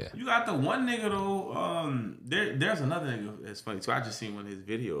 Yeah. You got the one nigga though. There's another nigga that's funny too. I just seen one of his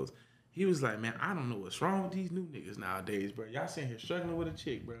videos. He was like, man, I don't know what's wrong with these new niggas nowadays, bro. Y'all sitting here struggling with a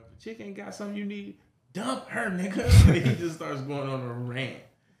chick, bro. If the chick ain't got something you need, dump her, nigga. He just starts going on a rant.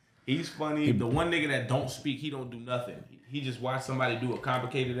 He's funny. The one nigga that don't speak, he don't do nothing. He just watch somebody do a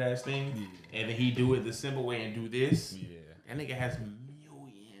complicated ass thing, and then he do it the simple way and do this. Yeah. That nigga has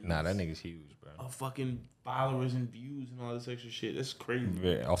millions. Nah, that nigga's huge, bro. of fucking followers and views and all this extra shit. That's crazy.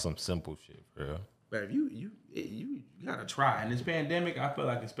 Yeah, off some simple shit, for real. But if you gotta try. In this pandemic, I feel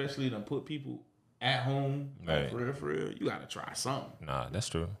like especially to put people at home, right. For real, you gotta try something. Nah, that's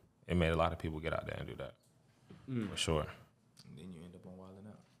true. It made a lot of people get out there and do that. For sure. And then you end up on Wildin'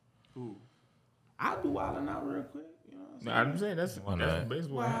 Out. Ooh. I'll do Wildin' Out real quick. You know what I'm saying? That's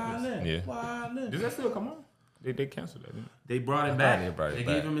basically what happens. Yeah. Wildin'. Does that still come on? They canceled that, didn't They brought it back. They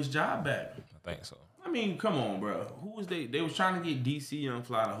Gave him his job back. I think so. I mean, come on, bro. Who was they? They was trying to get DC Young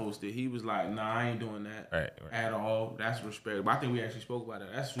Fly to host it. He was like, "Nah, I ain't doing that Right. at all. That's respectable." I think we actually spoke about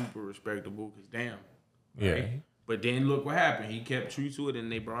that. That's super respectable. Cause damn. Yeah. Right? But then look what happened. He kept true to it,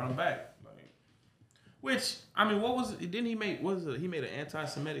 and they brought him back. Like, which I mean, what was it? Didn't he make? He made an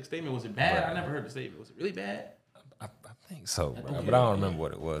anti-Semitic statement? Was it bad? I never heard the statement. Was it really bad? I think so, bro. But I don't remember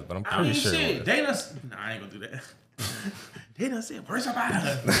what it was. But I'm pretty sure it was. Dana. Nah, I ain't gonna do that. Dana said, "Where's about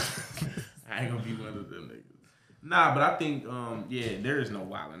us?" I ain't gonna be one of them niggas. Nah, but I think, there is no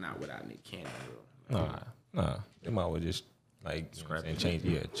Wildin' Out without Nick Cannon, bro. Nah. They might well just like change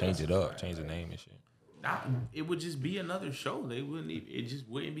it up, change the name and shit. Nah, it would just be another show. They wouldn't even. It just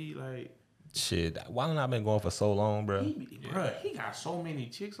wouldn't be like. Shit, Wildin' Out been going for so long, bro. He got so many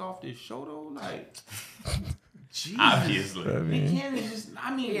chicks off this show though, like. Jesus. Obviously. Nick Cannon just,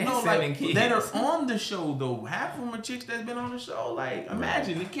 that are on the show though. Half of them are chicks that's been on the show. Like,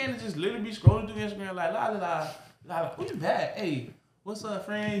 imagine Nick Cannon just literally be scrolling through Instagram like, la, who's that? Hey, what's up,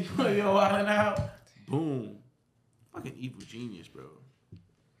 friend? Yo, Wildin' Out. Boom. Fucking evil genius, bro.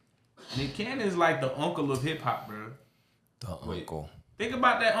 Nick Cannon is like the uncle of hip hop, bro. The uncle. Think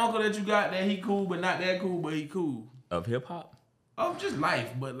about that uncle that you got that he cool, but not that cool, but he cool. Of hip hop? Of just life,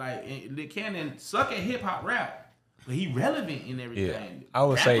 but like Nick Cannon suck at hip hop rap. But he relevant in everything. Yeah, I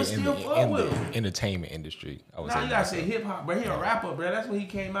would say in the entertainment industry. I would say you gotta say hip hop, bro. He a rapper, bro. That's what he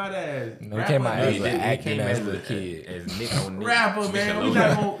came out as. No, he came out as acting as the kid. As Nick on Nick. Rapper, man.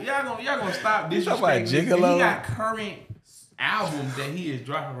 Y'all gonna stop disrespecting. He got current albums that he is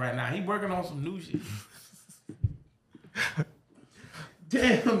dropping right now. He working on some new shit.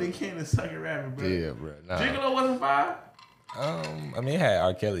 Damn, Nick Cannon suck at rapping, bro. Yeah, bro. Nah. Gigolo wasn't fire. I mean, it had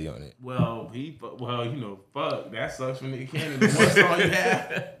R. Kelly on it. Well, fuck. That sucks for Nick Cannon.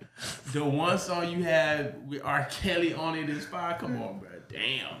 The one song you had with R. Kelly on it is fire. Come on, bro.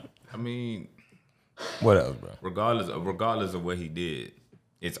 Damn. I mean, what else, bro? Regardless of what he did,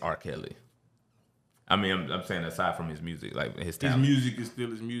 it's R. Kelly. I mean, I'm saying aside from his music, like his talent. His music is still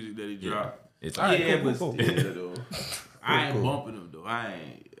his music that he dropped. It's cool. Still, though. I ain't bumping him though. I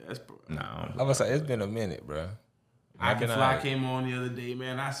ain't. That's I was like, it's been a minute, bro. I Can Fly came on the other day,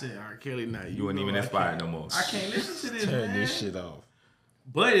 man. I said, R. Kelly, now you weren't even inspired no more. I can't listen to this, Turn this shit off.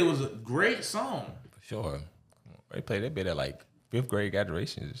 But it was a great song. For sure. They played that bit at like 5th grade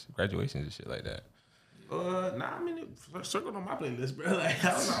graduations and shit like that. Nah, I mean, it circled on my playlist, bro. Like,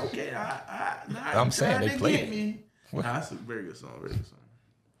 I was like, okay, I'm saying they played me. Nah, that's a very good song, very good song.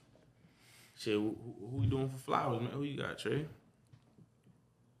 Shit, who we doing for flowers, man? Who you got, Trey?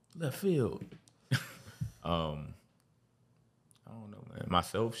 Left field. I don't know, man.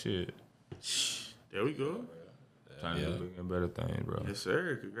 Myself, shit. There we go. Trying to do bigger and better things, bro. Yes,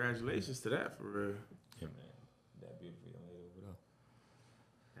 sir. Congratulations to that, for real. Yeah, man. That beautiful young lady over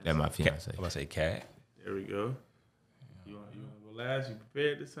there. That's my fiance. I'm about to say Cat. There we go. You want to go last? You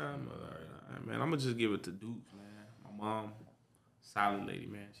prepared this time? All right, man. I'm going to just give it to Dukes, man. My mom, solid lady,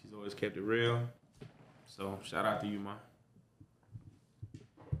 man. She's always kept it real. So, shout out to you, ma.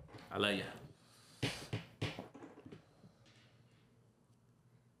 I love ya.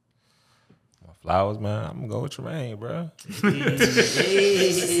 Flowers, man. I'm gonna go with Tremaine, bro. Shout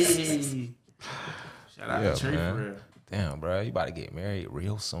out to Trey, for real. Damn, bro. You about to get married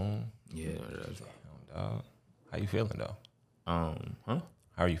real soon. Yeah. Damn, dog. How you feeling though? Huh?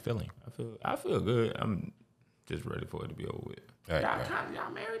 How are you feeling? I feel good. I'm just ready for it to be over with. Right, y'all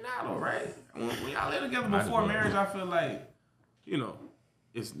married now though, right? When y'all live together before marriage, I feel like,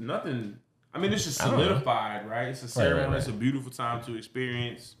 it's nothing. I mean, it's just solidified, right? It's a ceremony. Right. It's a beautiful time to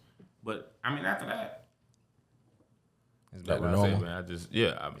experience. But I mean, after that, it's back to normal. I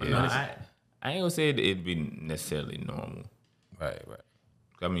ain't gonna say it'd be necessarily normal. Right.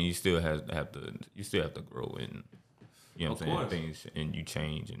 I mean, you still have to grow and you know what I'm saying, things, and you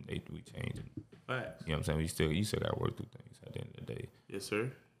change and we change and facts. You know what I'm saying. You still gotta work through things at the end of the day. Yes,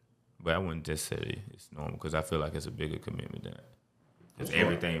 sir. But I wouldn't just say it's normal because I feel like it's a bigger commitment than that. Because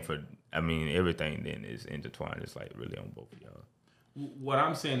everything then is intertwined. It's like really on both of y'all. What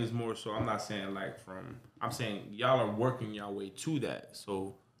I'm saying is more so, I'm not saying I'm saying y'all are working your way to that.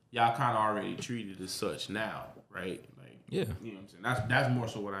 So y'all kind of already treated as such now, right? Like, You know what I'm saying? That's more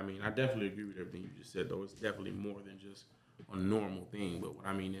so what I mean. I definitely agree with everything you just said, though. It's definitely more than just a normal thing. But what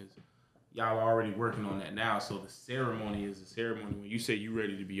I mean is, y'all are already working on that now. So the ceremony is the ceremony. When you say you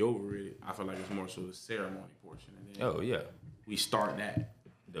ready to be over it, I feel like it's more so the ceremony portion. And then we start that.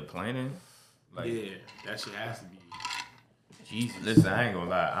 The planning? That shit has to be. Jesus. Listen, I ain't gonna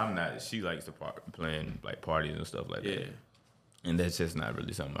lie. She likes to plan like parties and stuff like that. And that's just not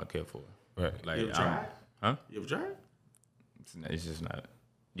really something I care for. Right. Like, you ever tried? Huh? You ever tried? It's just not.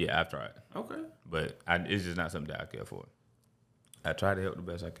 Yeah, I've tried. Okay. But it's just not something that I care for. I try to help the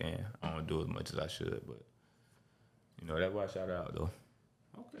best I can. I don't do as much as I should, but you know, that's why I shout out though.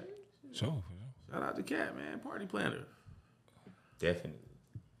 Okay. Sure. Shout out to Cat, man. Party planner. Definitely.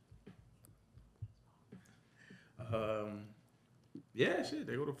 Yeah, shit.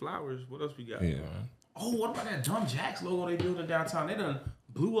 They go to flowers. What else we got? Yeah. Oh, what about that dumb Jax logo they built in downtown? They done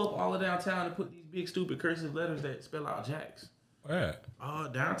blew up all of downtown and put these big stupid cursive letters that spell out Jax. Where?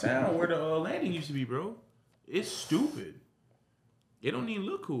 Downtown where the landing used to be, bro. It's stupid. It don't even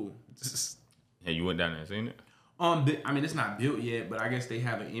look cool. Hey, you went down there and seen it? I mean, it's not built yet, but I guess they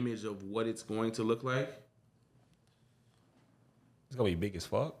have an image of what it's going to look like. It's gonna be big as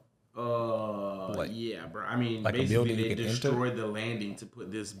fuck. Yeah, bro. I mean, like basically they destroyed the landing to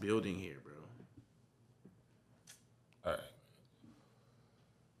put this building here, bro. All right.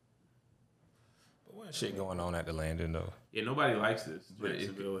 But what shit going on at the landing though? Yeah, nobody likes this. But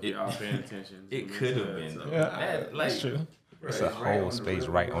If y'all paying attention. It could have been. So. Yeah, that's true. It's a whole space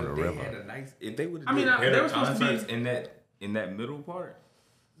right on the river. If they would I mean, have they were supposed to be in that middle part.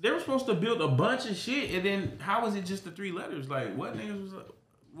 They were supposed to build a bunch of shit, and then how was it just the 3 letters? Like, what niggas was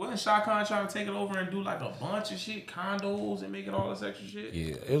wasn't Shah Khan trying to take it over and do like a bunch of shit, condos, and make it all this extra shit?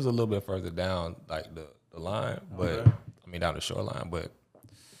 Yeah, it was a little bit further down, like the line, but I mean down the shoreline. But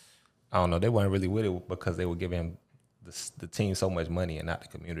I don't know, they weren't really with it because they were giving the team so much money and not the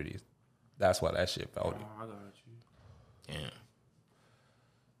communities. That's why that shit felt it. I got you.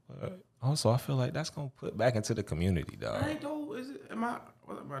 Yeah. Also, I feel like that's gonna put back into the community, dog. Ain't though? Is it? Am I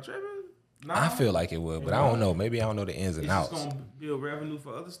tripping? Nah. I feel like it would, but I don't know. Maybe I don't know the ins and It's outs. just gonna build revenue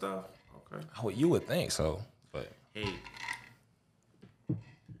for other stuff. Okay. You would think so, but Hey.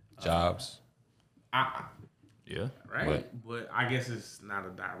 jobs. Yeah. Right. But I guess it's not a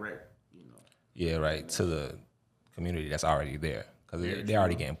direct, Yeah, right. To the community that's already there, because they're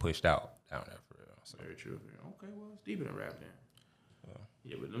already getting pushed out down there for real. So. Very true. Okay, well, it's deeper than rap then.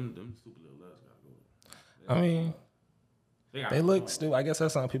 Yeah, but them stupid little letters gotta go. I mean, they look stupid. stupid. I guess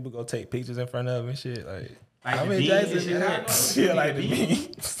that's something people go take pictures in front of and shit. Like I mean, mean, Jackson, Jackson, like the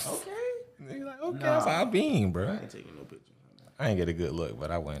beans. Okay. Nigga like, okay, that's how I bean, bro. I ain't taking no pictures. I ain't get a good look,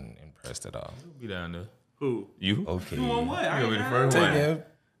 but I wasn't impressed at all. Be down there. Who? You? Okay. You on what? You gonna be the first one. Taking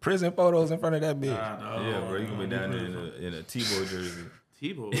prison photos in front of that bitch. Yeah, bro. You gonna be down there in a Tebow jersey.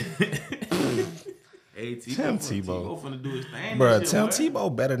 Tebow. Hey, Tim Tebow Tebow. finna do his thing. Bro, this Tim shit, boy.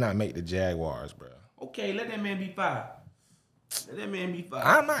 Tebow better not make the Jaguars, bro. Okay, let that man be 5. Let that man be 5.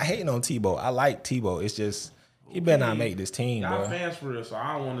 I'm not hating on Tebow. I like Tebow. It's just he better not make this team, Y'all bro. fans for real, so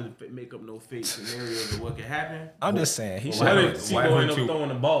I don't want to make up no fake scenarios of what could happen. I'm just saying he What should. if why Tebow would end up you- throwing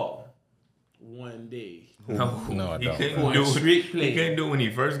the ball one day? No, I He don't. couldn't For do a strict play. He couldn't do when he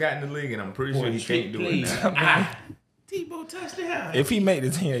first got in the league, and I'm pretty sure he can't do it now. Tebow touchdown. If he made the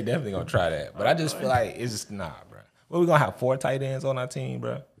team, they definitely gonna try that. But I just feel like it's just bro. What, we gonna have 4 tight ends on our team,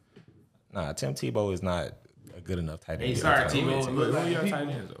 bro? Nah, Tim Tebow is not a good enough tight end. Hey, sorry, Tebow. Who Look are like your people. tight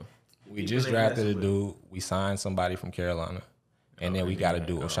ends though? We just ain't drafted a messing with dude. We signed somebody from Carolina, and then we got a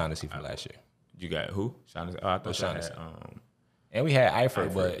dude O'Shaughnessy from last year. You got who? Shaughnessy. Oh, I thought you had, O'Shaughnessy. And we had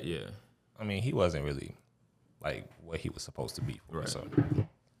Eifert, but yeah. I mean, he wasn't really like what he was supposed to be for us. So,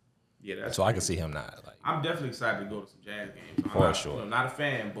 Yeah, that's so I can see him not like. I'm definitely excited to go to some Jazz games. I'm For not, sure. I'm not a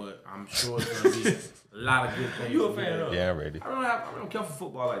fan, but I'm sure it's gonna be a lot of good things. You a fan of? Yeah, I'm ready. I don't care for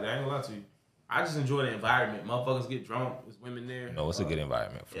football like that. I ain't gonna lie to you. I just enjoy the environment. Motherfuckers get drunk. There's women there. No, it's a good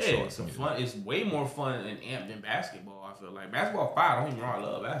environment for Yeah, sure. it's some fun. It's way more fun and amped than basketball. I feel like basketball fire. Don't get me wrong, I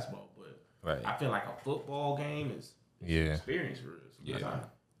love basketball, but Right. I feel like a football game is Yeah. experience for us. Yeah.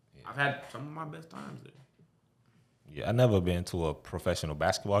 I've had some of my best times there. Yeah, I never been to a professional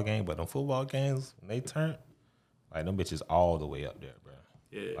basketball game, but on football games, when they turn, like them bitches all the way up there, bro.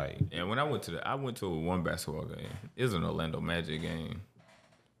 Yeah. Like, And when I went to one basketball game. It was an Orlando Magic game,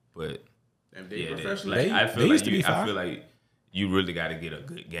 but And they yeah, professional. they- I feel used like to be I fine. feel like you really got to get a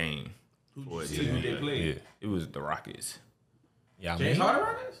good game. For it see to who be they like- played? yeah. It was the Rockets. Yeah, I James mean, Harden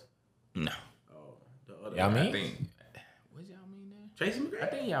Rockets? No, Oh, the other Yeah, I guy. mean- I think was y'all mean there? Tracy I McGrady?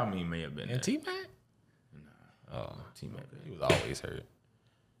 think y'all mean may have been there. and T-Mac? Oh, Teammate. he was always hurt.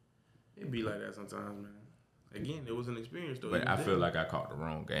 It be like that sometimes, man. Again, it was an experience though. But I feel like I caught the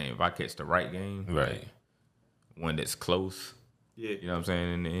wrong game. If I catch the right game, Right. one that's close, yeah, you know what I'm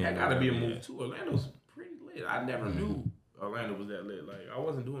saying? In the end, that gotta be a move too. Orlando's pretty lit. I never knew Orlando was that lit. Like I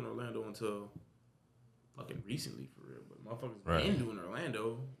wasn't doing Orlando until fucking recently for real. But motherfuckers been doing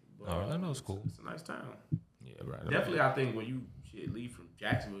Orlando. But, Orlando's cool. It's a nice town. Yeah, right. Definitely, I think when you leave from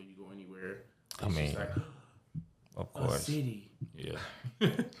Jacksonville, you go anywhere. I mean, just like of a course. city. Yeah.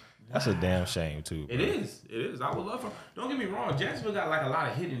 That's a damn shame too. Bro. It is. I would love for. Don't get me wrong. Jacksonville got like a lot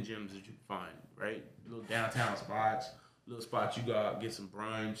of hidden gems that you can find. Right, little downtown spots, little spots you got get some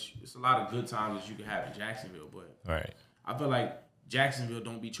brunch. It's a lot of good times that you can have in Jacksonville. But Right. I feel like Jacksonville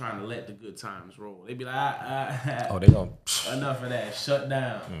don't be trying to let the good times roll. They be like, Oh, they gonna enough of that. Shut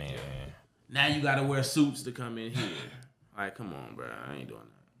down. man. Now you got to wear suits to come in here. Like, come on, bro. I ain't doing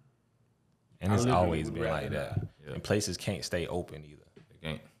that. And it's literally always would been rather like that. Yeah. And places can't stay open either. They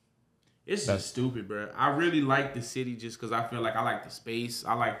can't. It's just stupid, bro. I really like the city just because I feel like I like the space.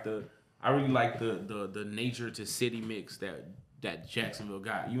 I really like the nature to city mix that Jacksonville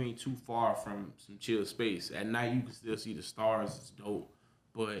got. You ain't too far from some chill space. At night you can still see the stars. It's dope.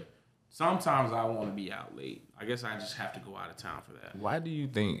 But sometimes I want to be out late. I guess I just have to go out of town for that. Why do you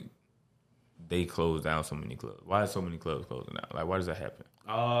think they closed down so many clubs? Why are so many clubs closing down? Like, why does that happen?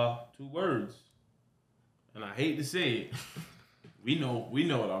 2 words. And I hate to say it. We know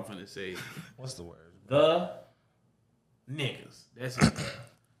what I'm finna say. What's the word? The niggas. That's it, bro.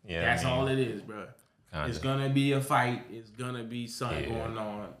 Yeah, That's all it is, bro. Kinda. It's gonna be a fight. It's gonna be something going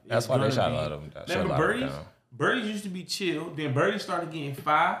on. That's It's why they gonna shot a be- lot of them. Remember Birdies? Birdies used to be chill. Then Birdies started getting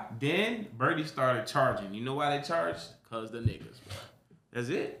fired. Then Birdies started charging. You know why they charged? Cause the niggas, bro. That's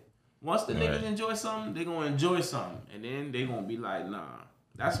it. Once the niggas enjoy something, they gonna enjoy something, and then they gonna be like, nah.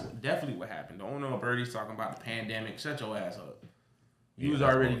 That's definitely what happened. The owner of Birdies talking about the pandemic. Shut your ass up. You was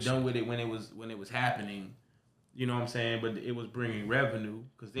already done with it when it was happening. You know what I'm saying? But it was bringing revenue.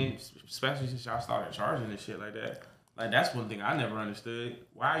 Because then, especially since y'all started charging and shit like that. Like, that's one thing I never understood.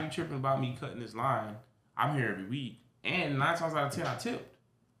 Why are you tripping about me cutting this line? I'm here every week. And 9 times out of 10, I tipped.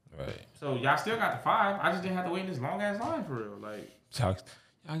 Right. So, y'all still got the 5. I just didn't have to wait in this long-ass line for real. Like, Y'all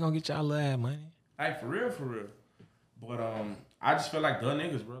gonna get y'all little money. like for real. But, I just feel like the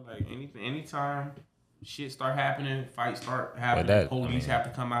niggas, bro. Like, anytime shit start happening, fights start happening, police have to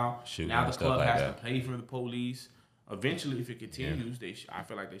come out. Now the club has to pay for the police. Eventually, if it continues, I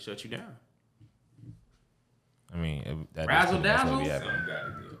feel like they shut you down. I mean, that Razzle dazzle. Something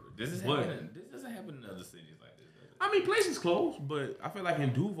gotta give. This doesn't happen in other cities like this. I mean, places closed, but I feel like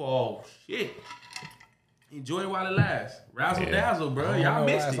in Duval, shit. Enjoy it while it lasts. Razzle dazzle, bro. Y'all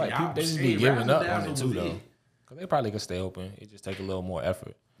missed it. Like, Y'all they just be giving up on it too, was though. it. Cause they probably could stay open. It just take a little more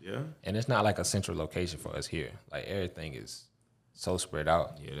effort. Yeah. And it's not like a central location for us here. Like everything is so spread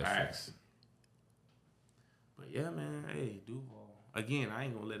out. Yeah, that's Facts. But yeah, man. Hey, Duval. Again, I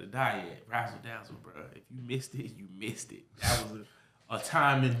ain't gonna let it die yet. Razzle dazzle, bro. If you missed it, you missed it. That was a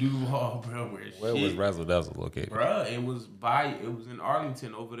time in Duval, bro, Where was Razzle Dazzle located? Bro, it was in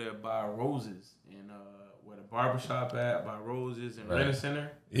Arlington over there by Roses and where the barbershop at by Roses and Rent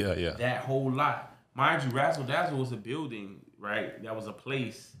Center. Yeah, yeah. That whole lot. Mind you, Razzle Dazzle was a building, right? That was a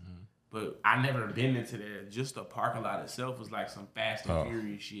place. But I never been into there. Just the parking lot itself was like some Fast and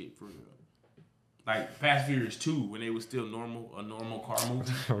Furious shit for real. Like Fast and Furious 2 when they was still a normal car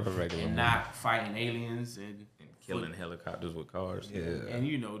movie. Regular and not fighting aliens and killing helicopters with cars. Yeah. and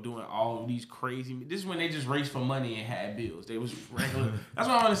doing all of these crazy. This is when they just raced for money and had bills. They was regular. That's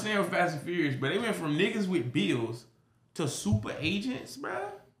what I understand with Fast and Furious. But they went from niggas with bills to super agents, bro.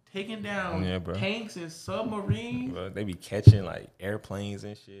 Taking down tanks and submarines. Bro, they be catching like airplanes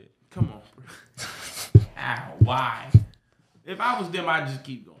and shit. Come on, bro. Why? If I was them, I'd just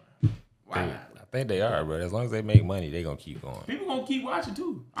keep going. Why not? I think they are, bro. As long as they make money, they gonna keep going. People gonna keep watching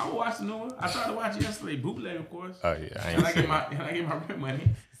too. I will watch the new one. I tried to watch it yesterday, bootleg, of course. Oh yeah, And I get my rent money.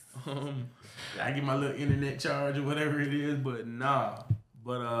 I get my little internet charge or whatever it is, but nah.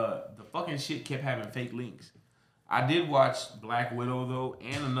 But the fucking shit kept having fake links. I did watch Black Widow though,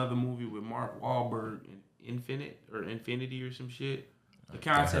 and another movie with Mark Wahlberg, Infinity or some shit. The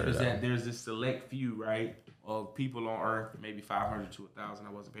concept is that there's this select few, right, of people on Earth, maybe 500 to 1,000. I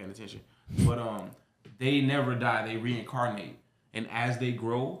wasn't paying attention, but they never die. They reincarnate, and as they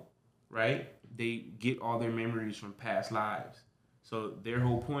grow, right, they get all their memories from past lives. So their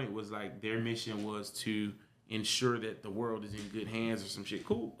whole point was like their mission was to ensure that the world is in good hands or some shit.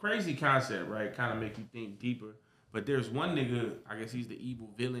 Cool, crazy concept, right? Kind of make you think deeper. But there's one nigga, I guess he's the evil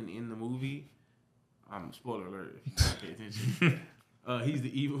villain in the movie. Spoiler alert if you don't pay attention. He's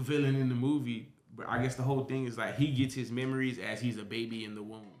the evil villain in the movie. But I guess the whole thing is like he gets his memories as he's a baby in the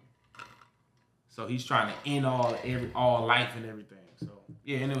womb. So he's trying to end all life and everything. So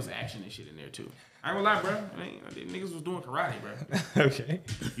yeah, and there was action and shit in there too. I ain't gonna lie, bro. Niggas was doing karate, bro. Okay.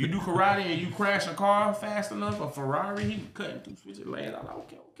 You do karate and you crash a car fast enough, a Ferrari, he cutting through switches lanes. I'm like,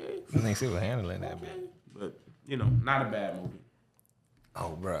 okay. I think he was handling that, man. But not a bad movie. Oh,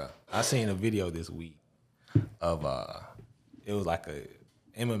 bro, I seen a video this week of it was like a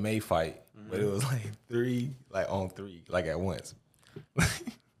MMA fight, but it was like 3 on 3 at once.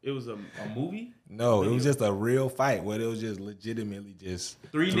 It was a movie? No, it was just a real fight where it was just legitimately just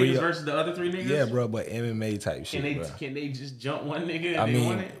three niggas versus the other 3 niggas? Yeah, bro, but MMA type shit, bro. Can they just jump one nigga I mean,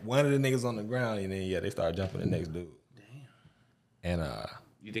 won it? one of the niggas on the ground, and then they start jumping the next dude. Damn. And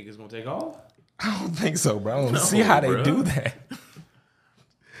you think it's gonna take off? I don't think so, bro. I don't see how they do that.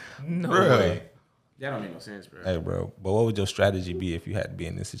 No way. That don't make no sense, bro. Hey, bro, but what would your strategy be if you had to be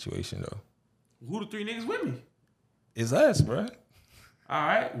in this situation, though? Who the 3 niggas with me? It's us, bro. All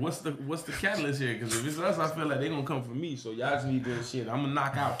right, what's the catalyst here? Because if it's us, I feel like they gonna come for me. So y'all just need to shit. I'm gonna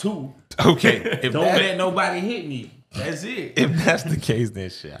knock out 2. Okay, Don't let nobody hit me. That's it. If that's the case, then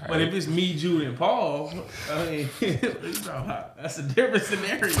shit. But right. If it's me, Jude, and Paul, I mean, that's a different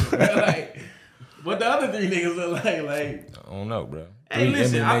scenario, bro. Like, what the other 3 niggas look like? I don't know, bro. Hey,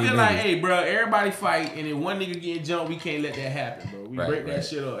 listen, I feel like, hey, bro, everybody fight, and if one nigga getting jumped, we can't let that happen, bro. We break that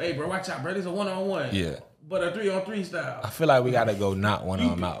shit up. Hey, bro, watch out, bro. This a 1-on-1. Yeah. But a 3-on-3 style. I feel like we gotta go not one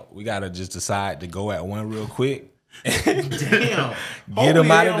on out. We gotta just decide to go at one real quick. Damn. Get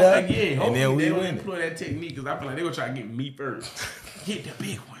them out of there, and then we win. Employ that technique because I feel like they gonna try to get me first. Get the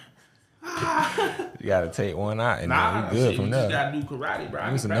big one. You gotta take one out, and then we good from there. You just gotta do karate, bro.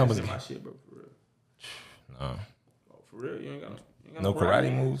 I ain't practicing my shit, bro. For real. No. Oh, for real, you ain't got no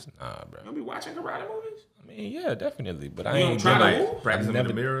karate moves? Nah, bro. You gonna be watching karate movies? I mean, yeah, definitely. But I you ain't try to practicing in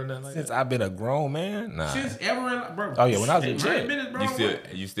the mirror or nothing like that? Since I've been a grown man, nah. Since ever, bro. Oh yeah, when I was a kid.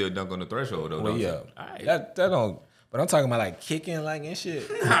 You still dunk on the threshold though. Well, yeah, right. that don't. But I'm talking about like kicking and shit.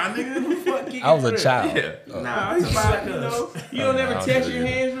 Nah, nigga, who the fuck kicking? I was a child. Yeah. Nah, it's about you don't ever test your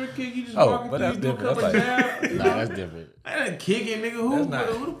hands real quick. You just walk but that's different. That's like, nah, that's different. I ain't kicking, nigga. Who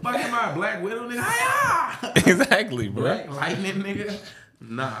the fuck am I? Black Widow, nigga? Exactly, bro. Black Lightning, nigga.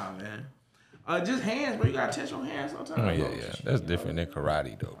 Nah, man. Just hands, bro. You gotta test your hands sometimes. Oh, yeah. That's different than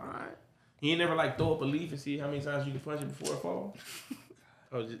karate, though. All right. You ain't never like throw up a leaf and see how many times you can punch it before it falls?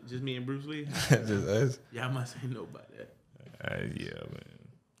 Oh, just me and Bruce Lee? Just us? Y'all must ain't know about that. Yeah,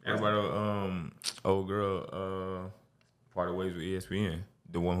 man. What about old girl parted ways with ESPN?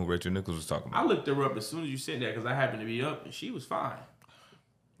 The one who Rachel Nichols was talking about. I looked her up as soon as you said that because I happened to be up and she was fine.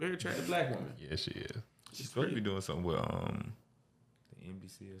 Very attractive black woman. Yeah, she is. She's supposed to be doing something with the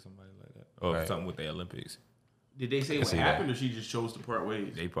NBC or somebody like that. Or something with the Olympics. Did they say what happened or she just chose to part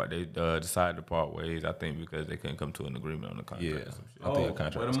ways? They decided to part ways, I think, because they couldn't come to an agreement on the contract. Yeah. Or some shit. I think a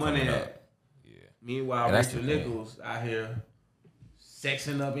contract where was the money coming at? up. Yeah. Meanwhile, Rachel Nichols out here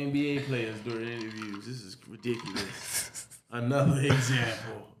sexing up NBA players during interviews. This is ridiculous. Another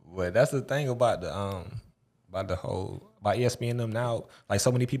example. But that's the thing about about ESPN them now. Like,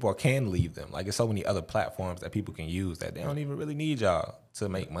 so many people can leave them. Like, there's so many other platforms that people can use that they don't even really need y'all to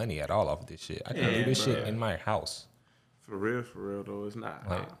make money at all off of this shit. I can do this shit in my house. For real though, it's not.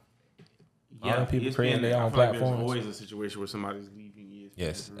 Like, all people creating their own platforms. There's always a situation where somebody's leaving ESPN.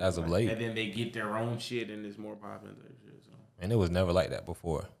 Yes, as of late. And then they get their own shit and it's more popular. So. And it was never like that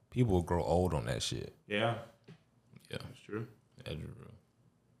before. People will grow old on that shit. Yeah. Yeah. That's true. That's true.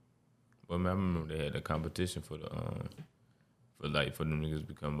 But I remember they had a competition for the for them niggas to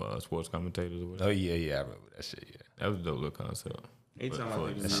become sports commentators or whatever. Oh yeah, I remember that shit. Yeah, that was a dope little concept. Anytime I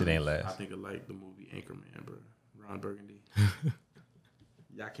think that shit ain't last. I think of like the movie Anchorman, bro. Ron Burgundy.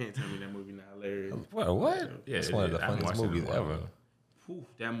 Y'all can't tell me that movie not hilarious. What? Yeah, it's one of the funniest movies ever. Whew,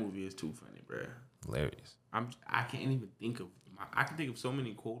 that movie is too funny, bro. Hilarious. I can't even think of. I can think of so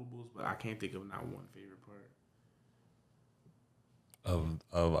many quotables, but I can't think of not one favorite part.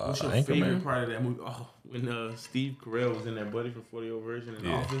 What's your favorite part of that movie? Oh, when Steve Carell was in that Buddy from 40-Year Version in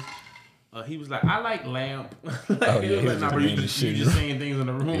the office. He was like, I like lamp. He was like, bro, you just saying things in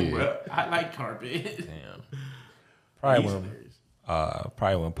the room, bro. I like carpet. Damn.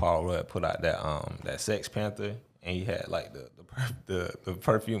 Probably when Paul Rudd put out that Sex Panther and he had like the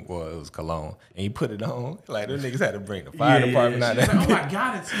perfume, or it was cologne, and he put it on. Like, those niggas had to bring the fire department out there. Like, oh my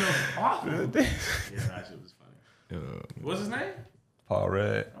God, it smells awful. Yeah, that shit was funny. What's his name? Paul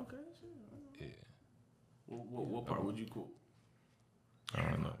Rudd. Okay. Yeah. What part would you quote? I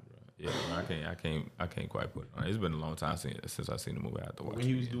don't know, bro. Yeah, I can't quite put it on. It's been a long time since I've seen the movie. I have to watch. When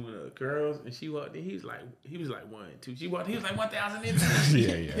he was doing curls and she walked in, he was like 1, 2. She walked. He was like 1,000 in.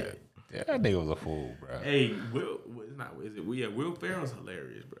 Yeah. Yeah, that nigga was a fool, bro. Hey, Will, it's not. Is it? Yeah, Will Ferrell's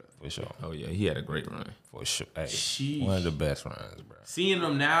hilarious, bro. For sure. Oh yeah, he had a great run. For sure. Hey, Sheesh. one of the best runs, bro. Seeing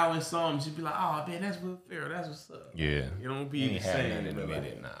them now in songs, you be like, oh man, that's Will Ferrell. That's what's up. Yeah. You don't be He ain't had saying nothing it in a like,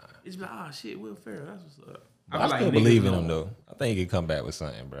 minute, nah. it's like, oh shit, Will Ferrell. That's what's up. I be still niggas believe in know. him though. I think he could come back with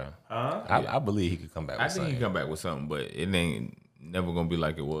something, bro. Huh? I believe he could come back with I think something. he come back with something, but it ain't never gonna be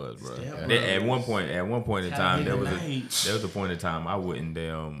like it was, bro. Step At one point in time, there was Night. a point in time I wouldn't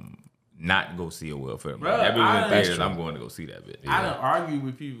not go see a Will Ferrell. Bruh, That bitch went that's theaters, true. I'm going to go see that bitch. I done argue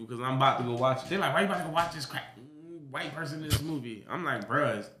with people because I'm about to go watch it. They're like, why you about to go watch this crap white person in this movie? I'm like,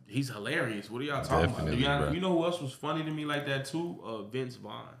 bruh, he's hilarious. What are y'all talking Definitely, about? bruh. You know who else was funny to me like that too? Vince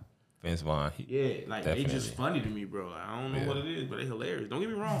Vaughn. Vince Vaughn. Yeah, like they just Definitely. funny to me, bro. Like, I don't know what it is, but they hilarious. Don't get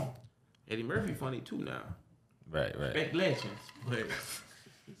me wrong. Eddie Murphy funny too now. Right. Respect legends, but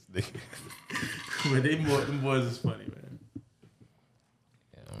them boys is funny, man.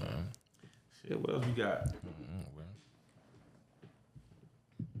 Yeah, man. Shit, what else we got?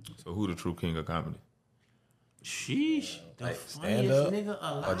 So who the true king of comedy? Sheesh, the Like funniest stand up nigga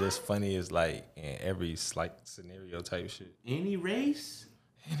alive. or just funny as like in every slight scenario type shit. Any race?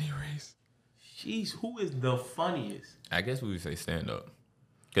 Any race. Sheesh, who is the funniest? I guess we would say stand up.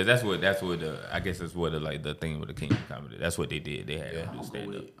 Cause that's what I guess that's what the thing with the king of comedy. That's what they did. They had to do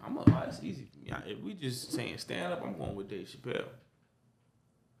stand up. That's easy for me. If we just saying stand up, I'm going with Dave Chappelle.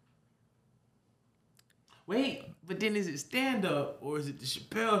 Wait, but then is it stand up or is it the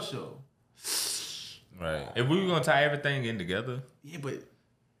Chappelle show? Right. If we were gonna tie everything in together, Yeah, but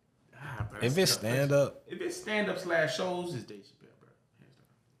bro, If it's stand up, if it's stand up / shows, it's Dave Chappelle,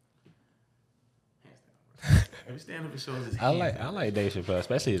 bro. Hands down, bro. If it's stand up shows, it's I like Dave Chappelle,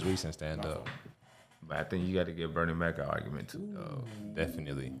 especially his recent stand up. but I think you got to give Bernie Mac an argument too.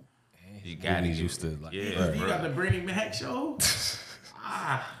 Definitely. You got He's used to like Yeah. You got the Bernie Mac show.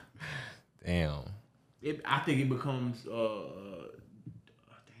 damn. I think it becomes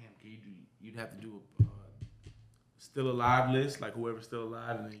you'd have to do a still alive list, like whoever's still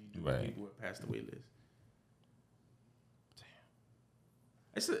alive, and then you do Right. people who have passed away list.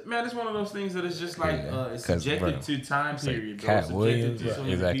 Damn. It's one of those things that is just like it's 'Cause, subjected bro, to time it's like period, bro. Cat It's subjected Williams, to bro. so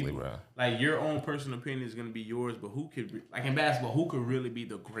many Exactly, people. bro. Like your own personal opinion is gonna be yours, but who could like in basketball, who could really be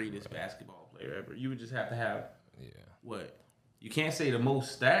the greatest basketball player ever? You would just have to have what? You can't say the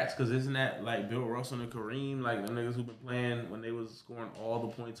most stats because isn't that like Bill Russell and Kareem, like the niggas who've been playing when they was scoring all the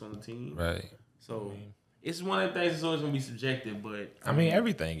points on the team. Right. So it's one of the things that's always gonna be subjective, but I mean,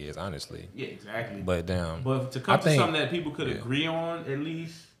 everything is, honestly. yeah, exactly. But damn. But to come I to think- something that people could agree on, at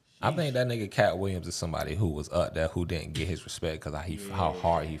least. I think that nigga Cat Williams is somebody who was up there who didn't get his respect because how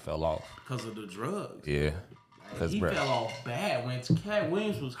hard he fell off. because of the drugs. Yeah. He Because, fell off bad when Cat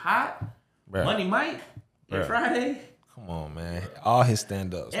Williams was hot. Bruh. Money Mike and Bruh. Friday. come on, man. All his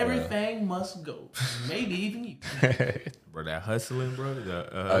stand-ups, Everything must go. Maybe even you. bro, that hustling, bro.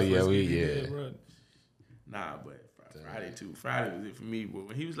 Oh, yeah, bro. Nah, but Friday too. Friday was it for me. But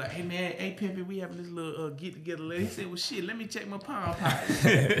when he was like, "Hey man, hey Pimpin', we having this little get together," he said, "Well, shit, let me check my palm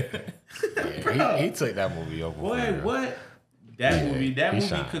pocket." Yeah, he took that movie over. Boy, for real. what? That movie he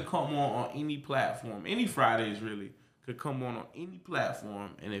shine. could come on any platform. Any Fridays really could come on any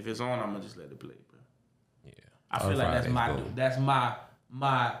platform, and if it's on, I'm gonna just let it play, bro. Yeah. I feel like Fridays, that's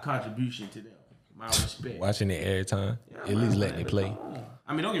my contribution to them. My respect. Watching it every time, Yeah, at least man, letting it play.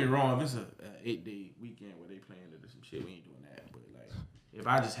 I mean, don't get me wrong. If it's a 8-day weekend where they playing to some shit, we ain't doing that. But like, if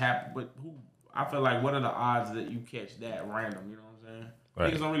I just happen, I feel like, what are the odds that you catch that random? You know what I'm saying?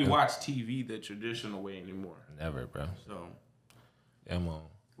 Right. Niggas don't really watch TV the traditional way anymore. Never, bro. So I'm on.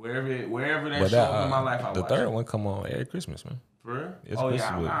 wherever that But shows that, in my life, I the watch third it. one come on every Christmas, man. For real? It's Oh yeah,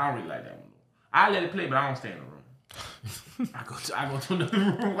 Christmas. I don't really like that one. I let it play, but I don't stay in the room. I go to another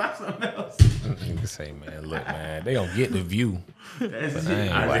room, watch something else. Nigga say, man, look, man, they don't get the view. That's But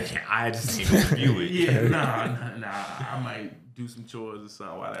it. I just need to review it. Yeah, nah. I might do some chores or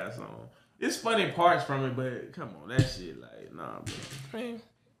something while that's on. It's funny parts from it, but come on, that shit, like, nah, bro. Man,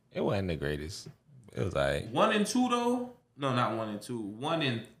 it wasn't the greatest. It was like 1 and 2 though? No, not 1 and 2. 1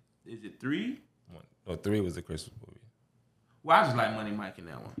 and is it 3? 3 was the Christmas movie. Well, I just like Money Mike in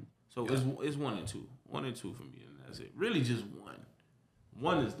that one. So it's 1 and 2. 1 and 2 for me, and that's it. Really, just 1.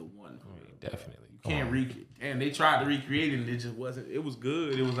 1 is the one for me. Definitely. You can't recreate. And they tried to recreate it, and it just wasn't. It was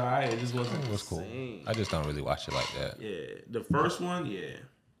good. It was alright. It just wasn't. It was cool. the same. I just don't really watch it like that. Yeah, the first one, yeah.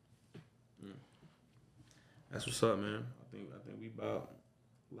 That's what's up, man. I think we about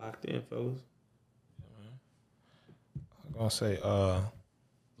locked in, fellas. I'm gonna say,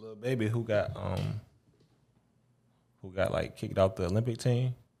 Lil Baby who got like kicked out the Olympic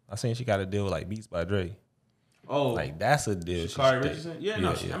team. I seen she got a deal with like Beats by Dre. Oh, Like that's a deal. Sha'Carri Richardson. Yeah,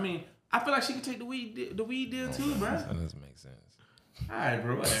 no. yeah. I mean, I feel like she could take the weed deal too, bro. That doesn't make sense. All right,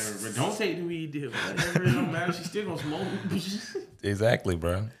 bro. Whatever. Bro. Don't take the weed deal. Whatever. It don't matter. She still gonna smoke. Exactly,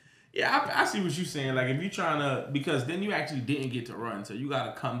 bro. Yeah, I see what you're saying. Like, if you're trying to, because then you actually didn't get to run, so you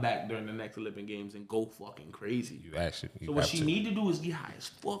got to come back during the next Olympic Games and go fucking crazy. So what she need to do is get high as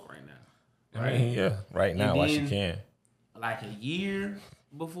fuck right now. Right? I mean, yeah, right now while she can. Like a year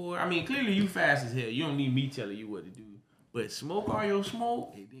before. I mean, clearly you fast as hell. You don't need me telling you what to do. But smoke all your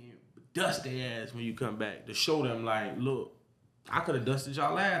smoke and then dust their ass when you come back to show them, like, look, I could have dusted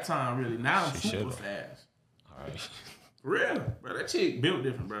y'all last time, really. Now I'm super fast. All right. For real, bro. That chick built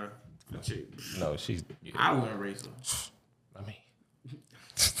different, bro. That chick. No, she's. Yeah. I wouldn't race her. I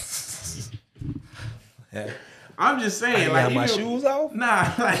mean. I'm just saying, I like, got my shoes off?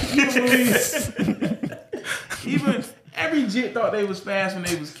 Nah, like, even every jit thought they was fast when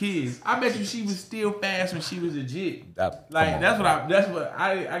they was kids. I bet you she was still fast when she was a jit. That's what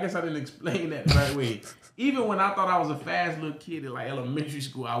I guess I didn't explain that the right way. Even when I thought I was a fast little kid in like elementary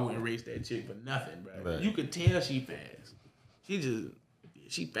school, I wouldn't race that chick for nothing, bro. Right. You could tell she fast.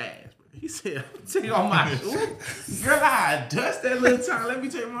 She fast, bro. He said, take off my shoes. Girl, I dust that little time. Let me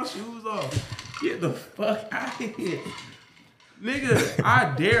take my shoes off. Get the fuck out of here. Nigga,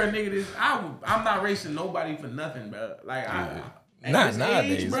 I dare a nigga this. I'm not racing nobody for nothing, bro. Like, not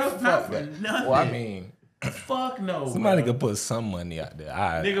nowadays. Age, bro, not for nothing. Well, I mean, fuck no. Somebody could put some money out there.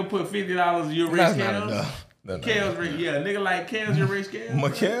 Nigga put $50 your race Kels. Kels race, yeah. Nigga like Kels your race Kels.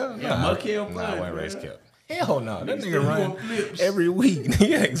 McKell? Yeah, McKell. Nah, I won't race Kels. Hell no. That nigga run every week.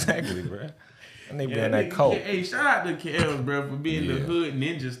 Yeah, exactly, bro. That nigga be in that coat. Hey, shout out to Kels, bro, for being the hood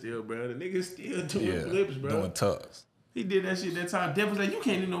ninja still, bro. The nigga still doing flips, bro. Doing tucks. He did that shit that time. Dev was like, you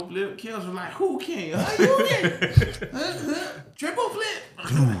can't do no flip. Kels was like, who can? You can. Triple flip.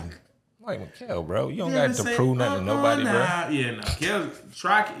 Like, McKell, bro. You don't got to prove nothing to nobody, bro. Yeah, nah. Kels,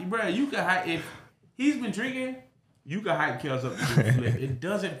 try, bro. You can hide. If he's been drinking, you can hype Kels up to do a flip. It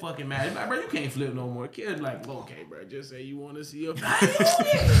doesn't fucking matter. Like, bro, you can't flip no more. Kels like, okay, bro, just say you want to see a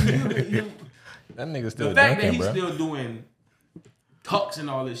That nigga still the fact dunking, that he's bro. still doing tucks and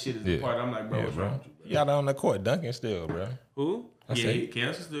all this shit is the part I'm like, bro, what's wrong with you, bro? You got on the court dunking still, bro. Who? Kels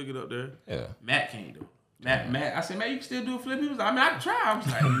can still get up there. Yeah. Matt can't do it. Matt, I said, man, you can still do a flip. He was like, I mean, I can try. I was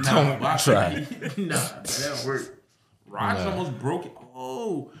like, nah, don't try. Nah, that don't work. Rogers almost broke it.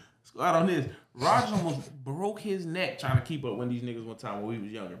 Oh, squad on this. Rogers almost broke his neck trying to keep up when these niggas one time when we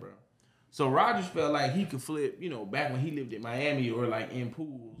was younger, bro. So Rogers felt like he could flip, you know, back when he lived in Miami or like in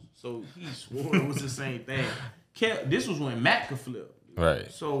pools. So he swore it was the same thing. This was when Matt could flip.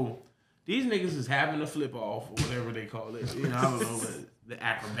 Right. So these niggas is having a flip off or whatever they call it. You know, I don't know what the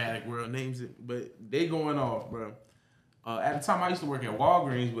acrobatic world names it, but they going off, bro. At the time, I used to work at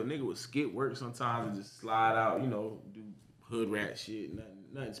Walgreens, but nigga would skip work sometimes and just slide out, you know, do hood rat shit,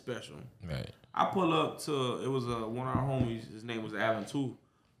 nothing special. Right. I pull up to, it was one of our homies, his name was Alan too.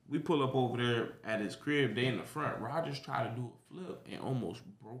 We pull up over there at his crib, they in the front. Rogers tried to do a flip and almost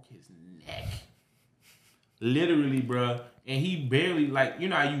broke his neck. Literally, bro. And he barely, like, you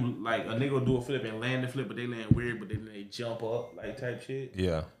know how you, like, a nigga will do a flip and land the flip, but they land weird, but then they jump up, like, type shit.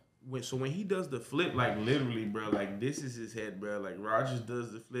 Yeah. So when he does the flip, like, literally, bro, like, this is his head, bro. Like, Rogers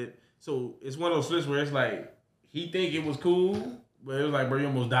does the flip. So it's one of those flips where it's like, he think it was cool, but it was like, bro, you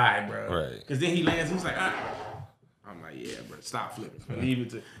almost died, bro. Right. Because then he lands, he's like, ah. I'm like, yeah, bro, stop flipping. Bro. Leave it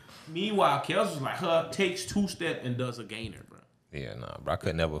to. Meanwhile, Kels was like, takes 2 steps and does a gainer, bro. Yeah, nah, bro. I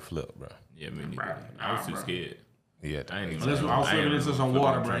could never flip, bro. Yeah, me neither. I was too scared. Yeah, I ain't even. I was flipping into some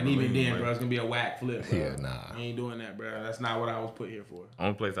water, bro. And even then, bro, it's gonna be a whack flip, bro. Yeah, nah. I ain't doing that, bro. That's not what I was put here for.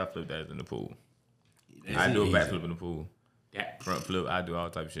 Only place I flipped at is in the pool. I do a back flip in the pool. That front flip, I do all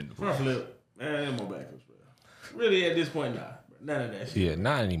type of shit in the pool. Front flip, man, ain't more back flips, bro. Really, at this point, nah. None of that shit. Yeah,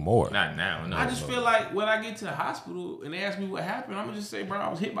 not anymore. Not now. No, I just feel like when I get to the hospital and they ask me what happened, I'm gonna just say, bro, I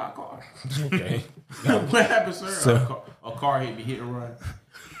was hit by a car. Okay. What happened, sir? A car hit me, hit and run.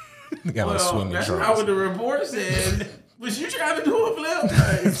 Got a swimming that's trunks. not what the report says. Was you trying to do a flip?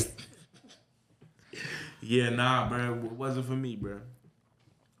 Like, yeah, nah, bro. It wasn't for me, bro.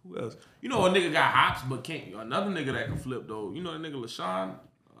 Who else? You know, a nigga got hops but can't. Another nigga that can flip though. You know that nigga LaShawn?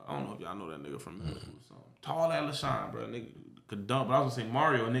 I don't know if y'all know that nigga from middle school. Tall ass LaShawn, bro. Nigga could dump. But I was gonna say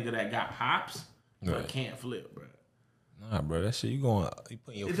Mario, a nigga that got hops but can't flip, bro. Nah, bro, that shit you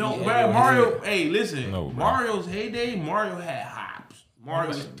putting your feet Don't, bro. Mario, head. hey, listen. No, Mario's heyday, Mario had hops. Mario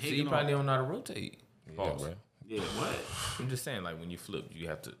was So you taking probably off. don't know how to rotate. Pause. bro. Yeah, what? I'm just saying, like when you flip, you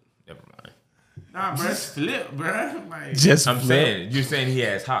have to. Never mind. Nah, bro, it's flip, bro. Like, Just I'm flip. saying you're saying he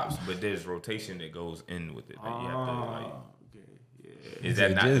has hops, but there's rotation that goes in with it. Like you have to like. okay, yeah. Is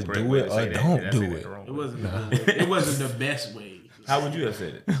that not just the correct do way it to say or that? don't Did I do say that it. the wrong It way? wasn't. It wasn't the best way. How would you have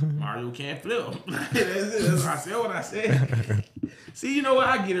said it? Mario can't flip. That's I said what I said. See, you know what?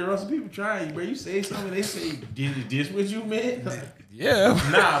 I get it, Russell. People trying you, bro. You say something, they say, "Did this what you meant?" Yeah.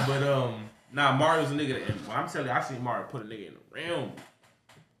 Nah, Mario's a nigga. And when I'm telling you, I seen Mario put a nigga in the realm.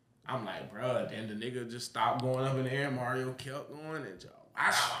 I'm like, bro. Then the nigga just stopped going up in the air. Mario kept going and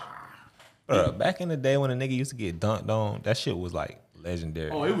Bro, back in the day when a nigga used to get dunked on, that shit was like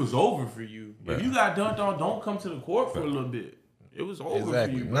legendary. Oh, it was over for you. Bro. If you got dunked on, don't come to the court for a little bit. It was over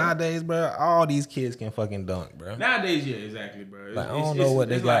for you, bro. Nowadays, bro, all these kids can fucking dunk, bro. Nowadays, yeah, exactly, bro. Like, I don't know what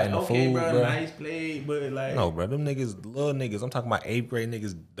they got in the food, bro. Nice play, but like... No, bro, them niggas, little niggas, I'm talking about 8th grade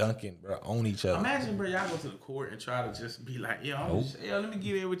niggas dunking, bro, on each other. Imagine, bro, y'all go to the court and try to just be like, yo, let me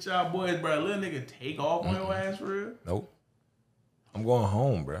get in with y'all boys, bro. Little nigga take off on your ass for real? Nope. I'm going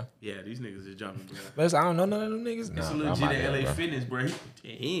home, bro. Yeah, these niggas is jumping, bro. But I don't know none of them niggas. It's a legit LA Fitness, bro.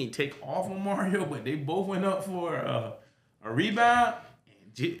 He ain't take off on Mario, but they both went up for a rebound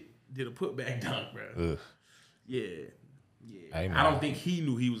and did a putback dunk, bro. Ugh. Yeah. Hey, I don't think he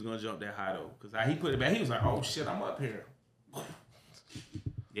knew he was gonna jump that high though, cause he put it back. He was like, "Oh shit, I'm up here."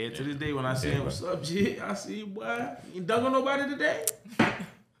 Yeah, to this day when I see him, what's up, Jit? I see you, boy. You ain't dunk on nobody today.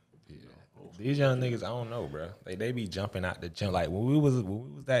 These young niggas, I don't know, bro. Like they be jumping out the gym. Like when we was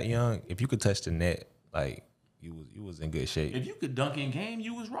that young, if you could touch the net, like you was in good shape. If you could dunk in game,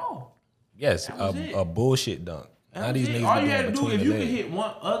 you was wrong. Yes, a bullshit dunk. Now these niggas all you had to do, if you could hit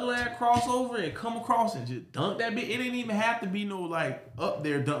one ugly ass crossover and come across and just dunk that bitch, it didn't even have to be no like up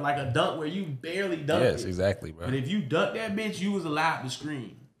there dunk, like a dunk where you barely dunk. Yes, exactly, bro. But if you dunk that bitch, you was allowed to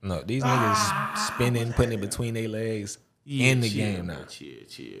scream. No, these niggas spinning, putting it between their legs in the game now.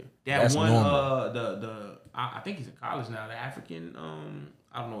 Chill. That's one, normal. I think he's in college now. The African,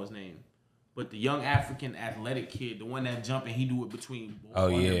 I don't know his name. But the young African athletic kid, the one that jumping, he do it between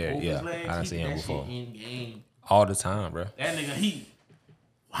both his legs. I done seen him before. In game. All the time, bro. That nigga,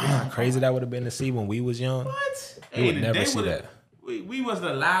 wow. You know how crazy that would have been to see when we was young? What? You would never see that. We wasn't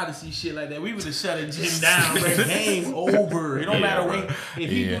allowed to see shit like that. We would have shut the gym down, bro. Game over. It don't matter when.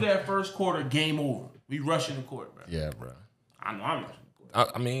 If he do that first quarter, game over. We rushing the court, bro. Yeah, bro. I know I'm rushing the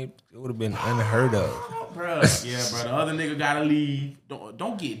court. I mean, it would have been unheard of. Bro. Yeah, bro. The other nigga gotta leave.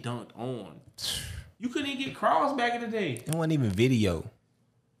 Don't get dunked on. You couldn't even get crossed back in the day. It wasn't even video.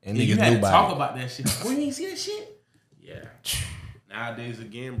 And you had to talk about that shit. Oh, you ain't see that shit? Yeah. Nowadays,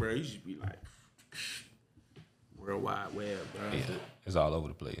 again, bro, you should be like World Wide Web, bro. Yeah, it's all over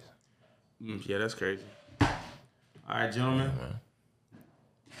the place. Yeah, that's crazy. All right, gentlemen.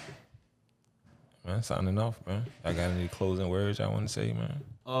 Yeah, man, signing off, man. I got any closing words I want to say, man?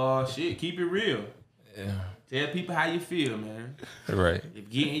 Shit, keep it real. Yeah. Tell people how you feel, man. Right. If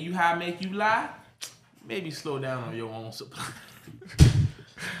getting you high make you lie, maybe slow down on your own supply.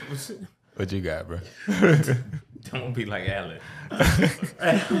 What you got, bro? Don't be like Allen.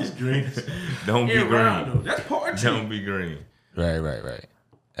 Green. Don't be green. That's part two. Don't be green. Right.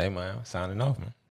 Hey, man, signing off, man.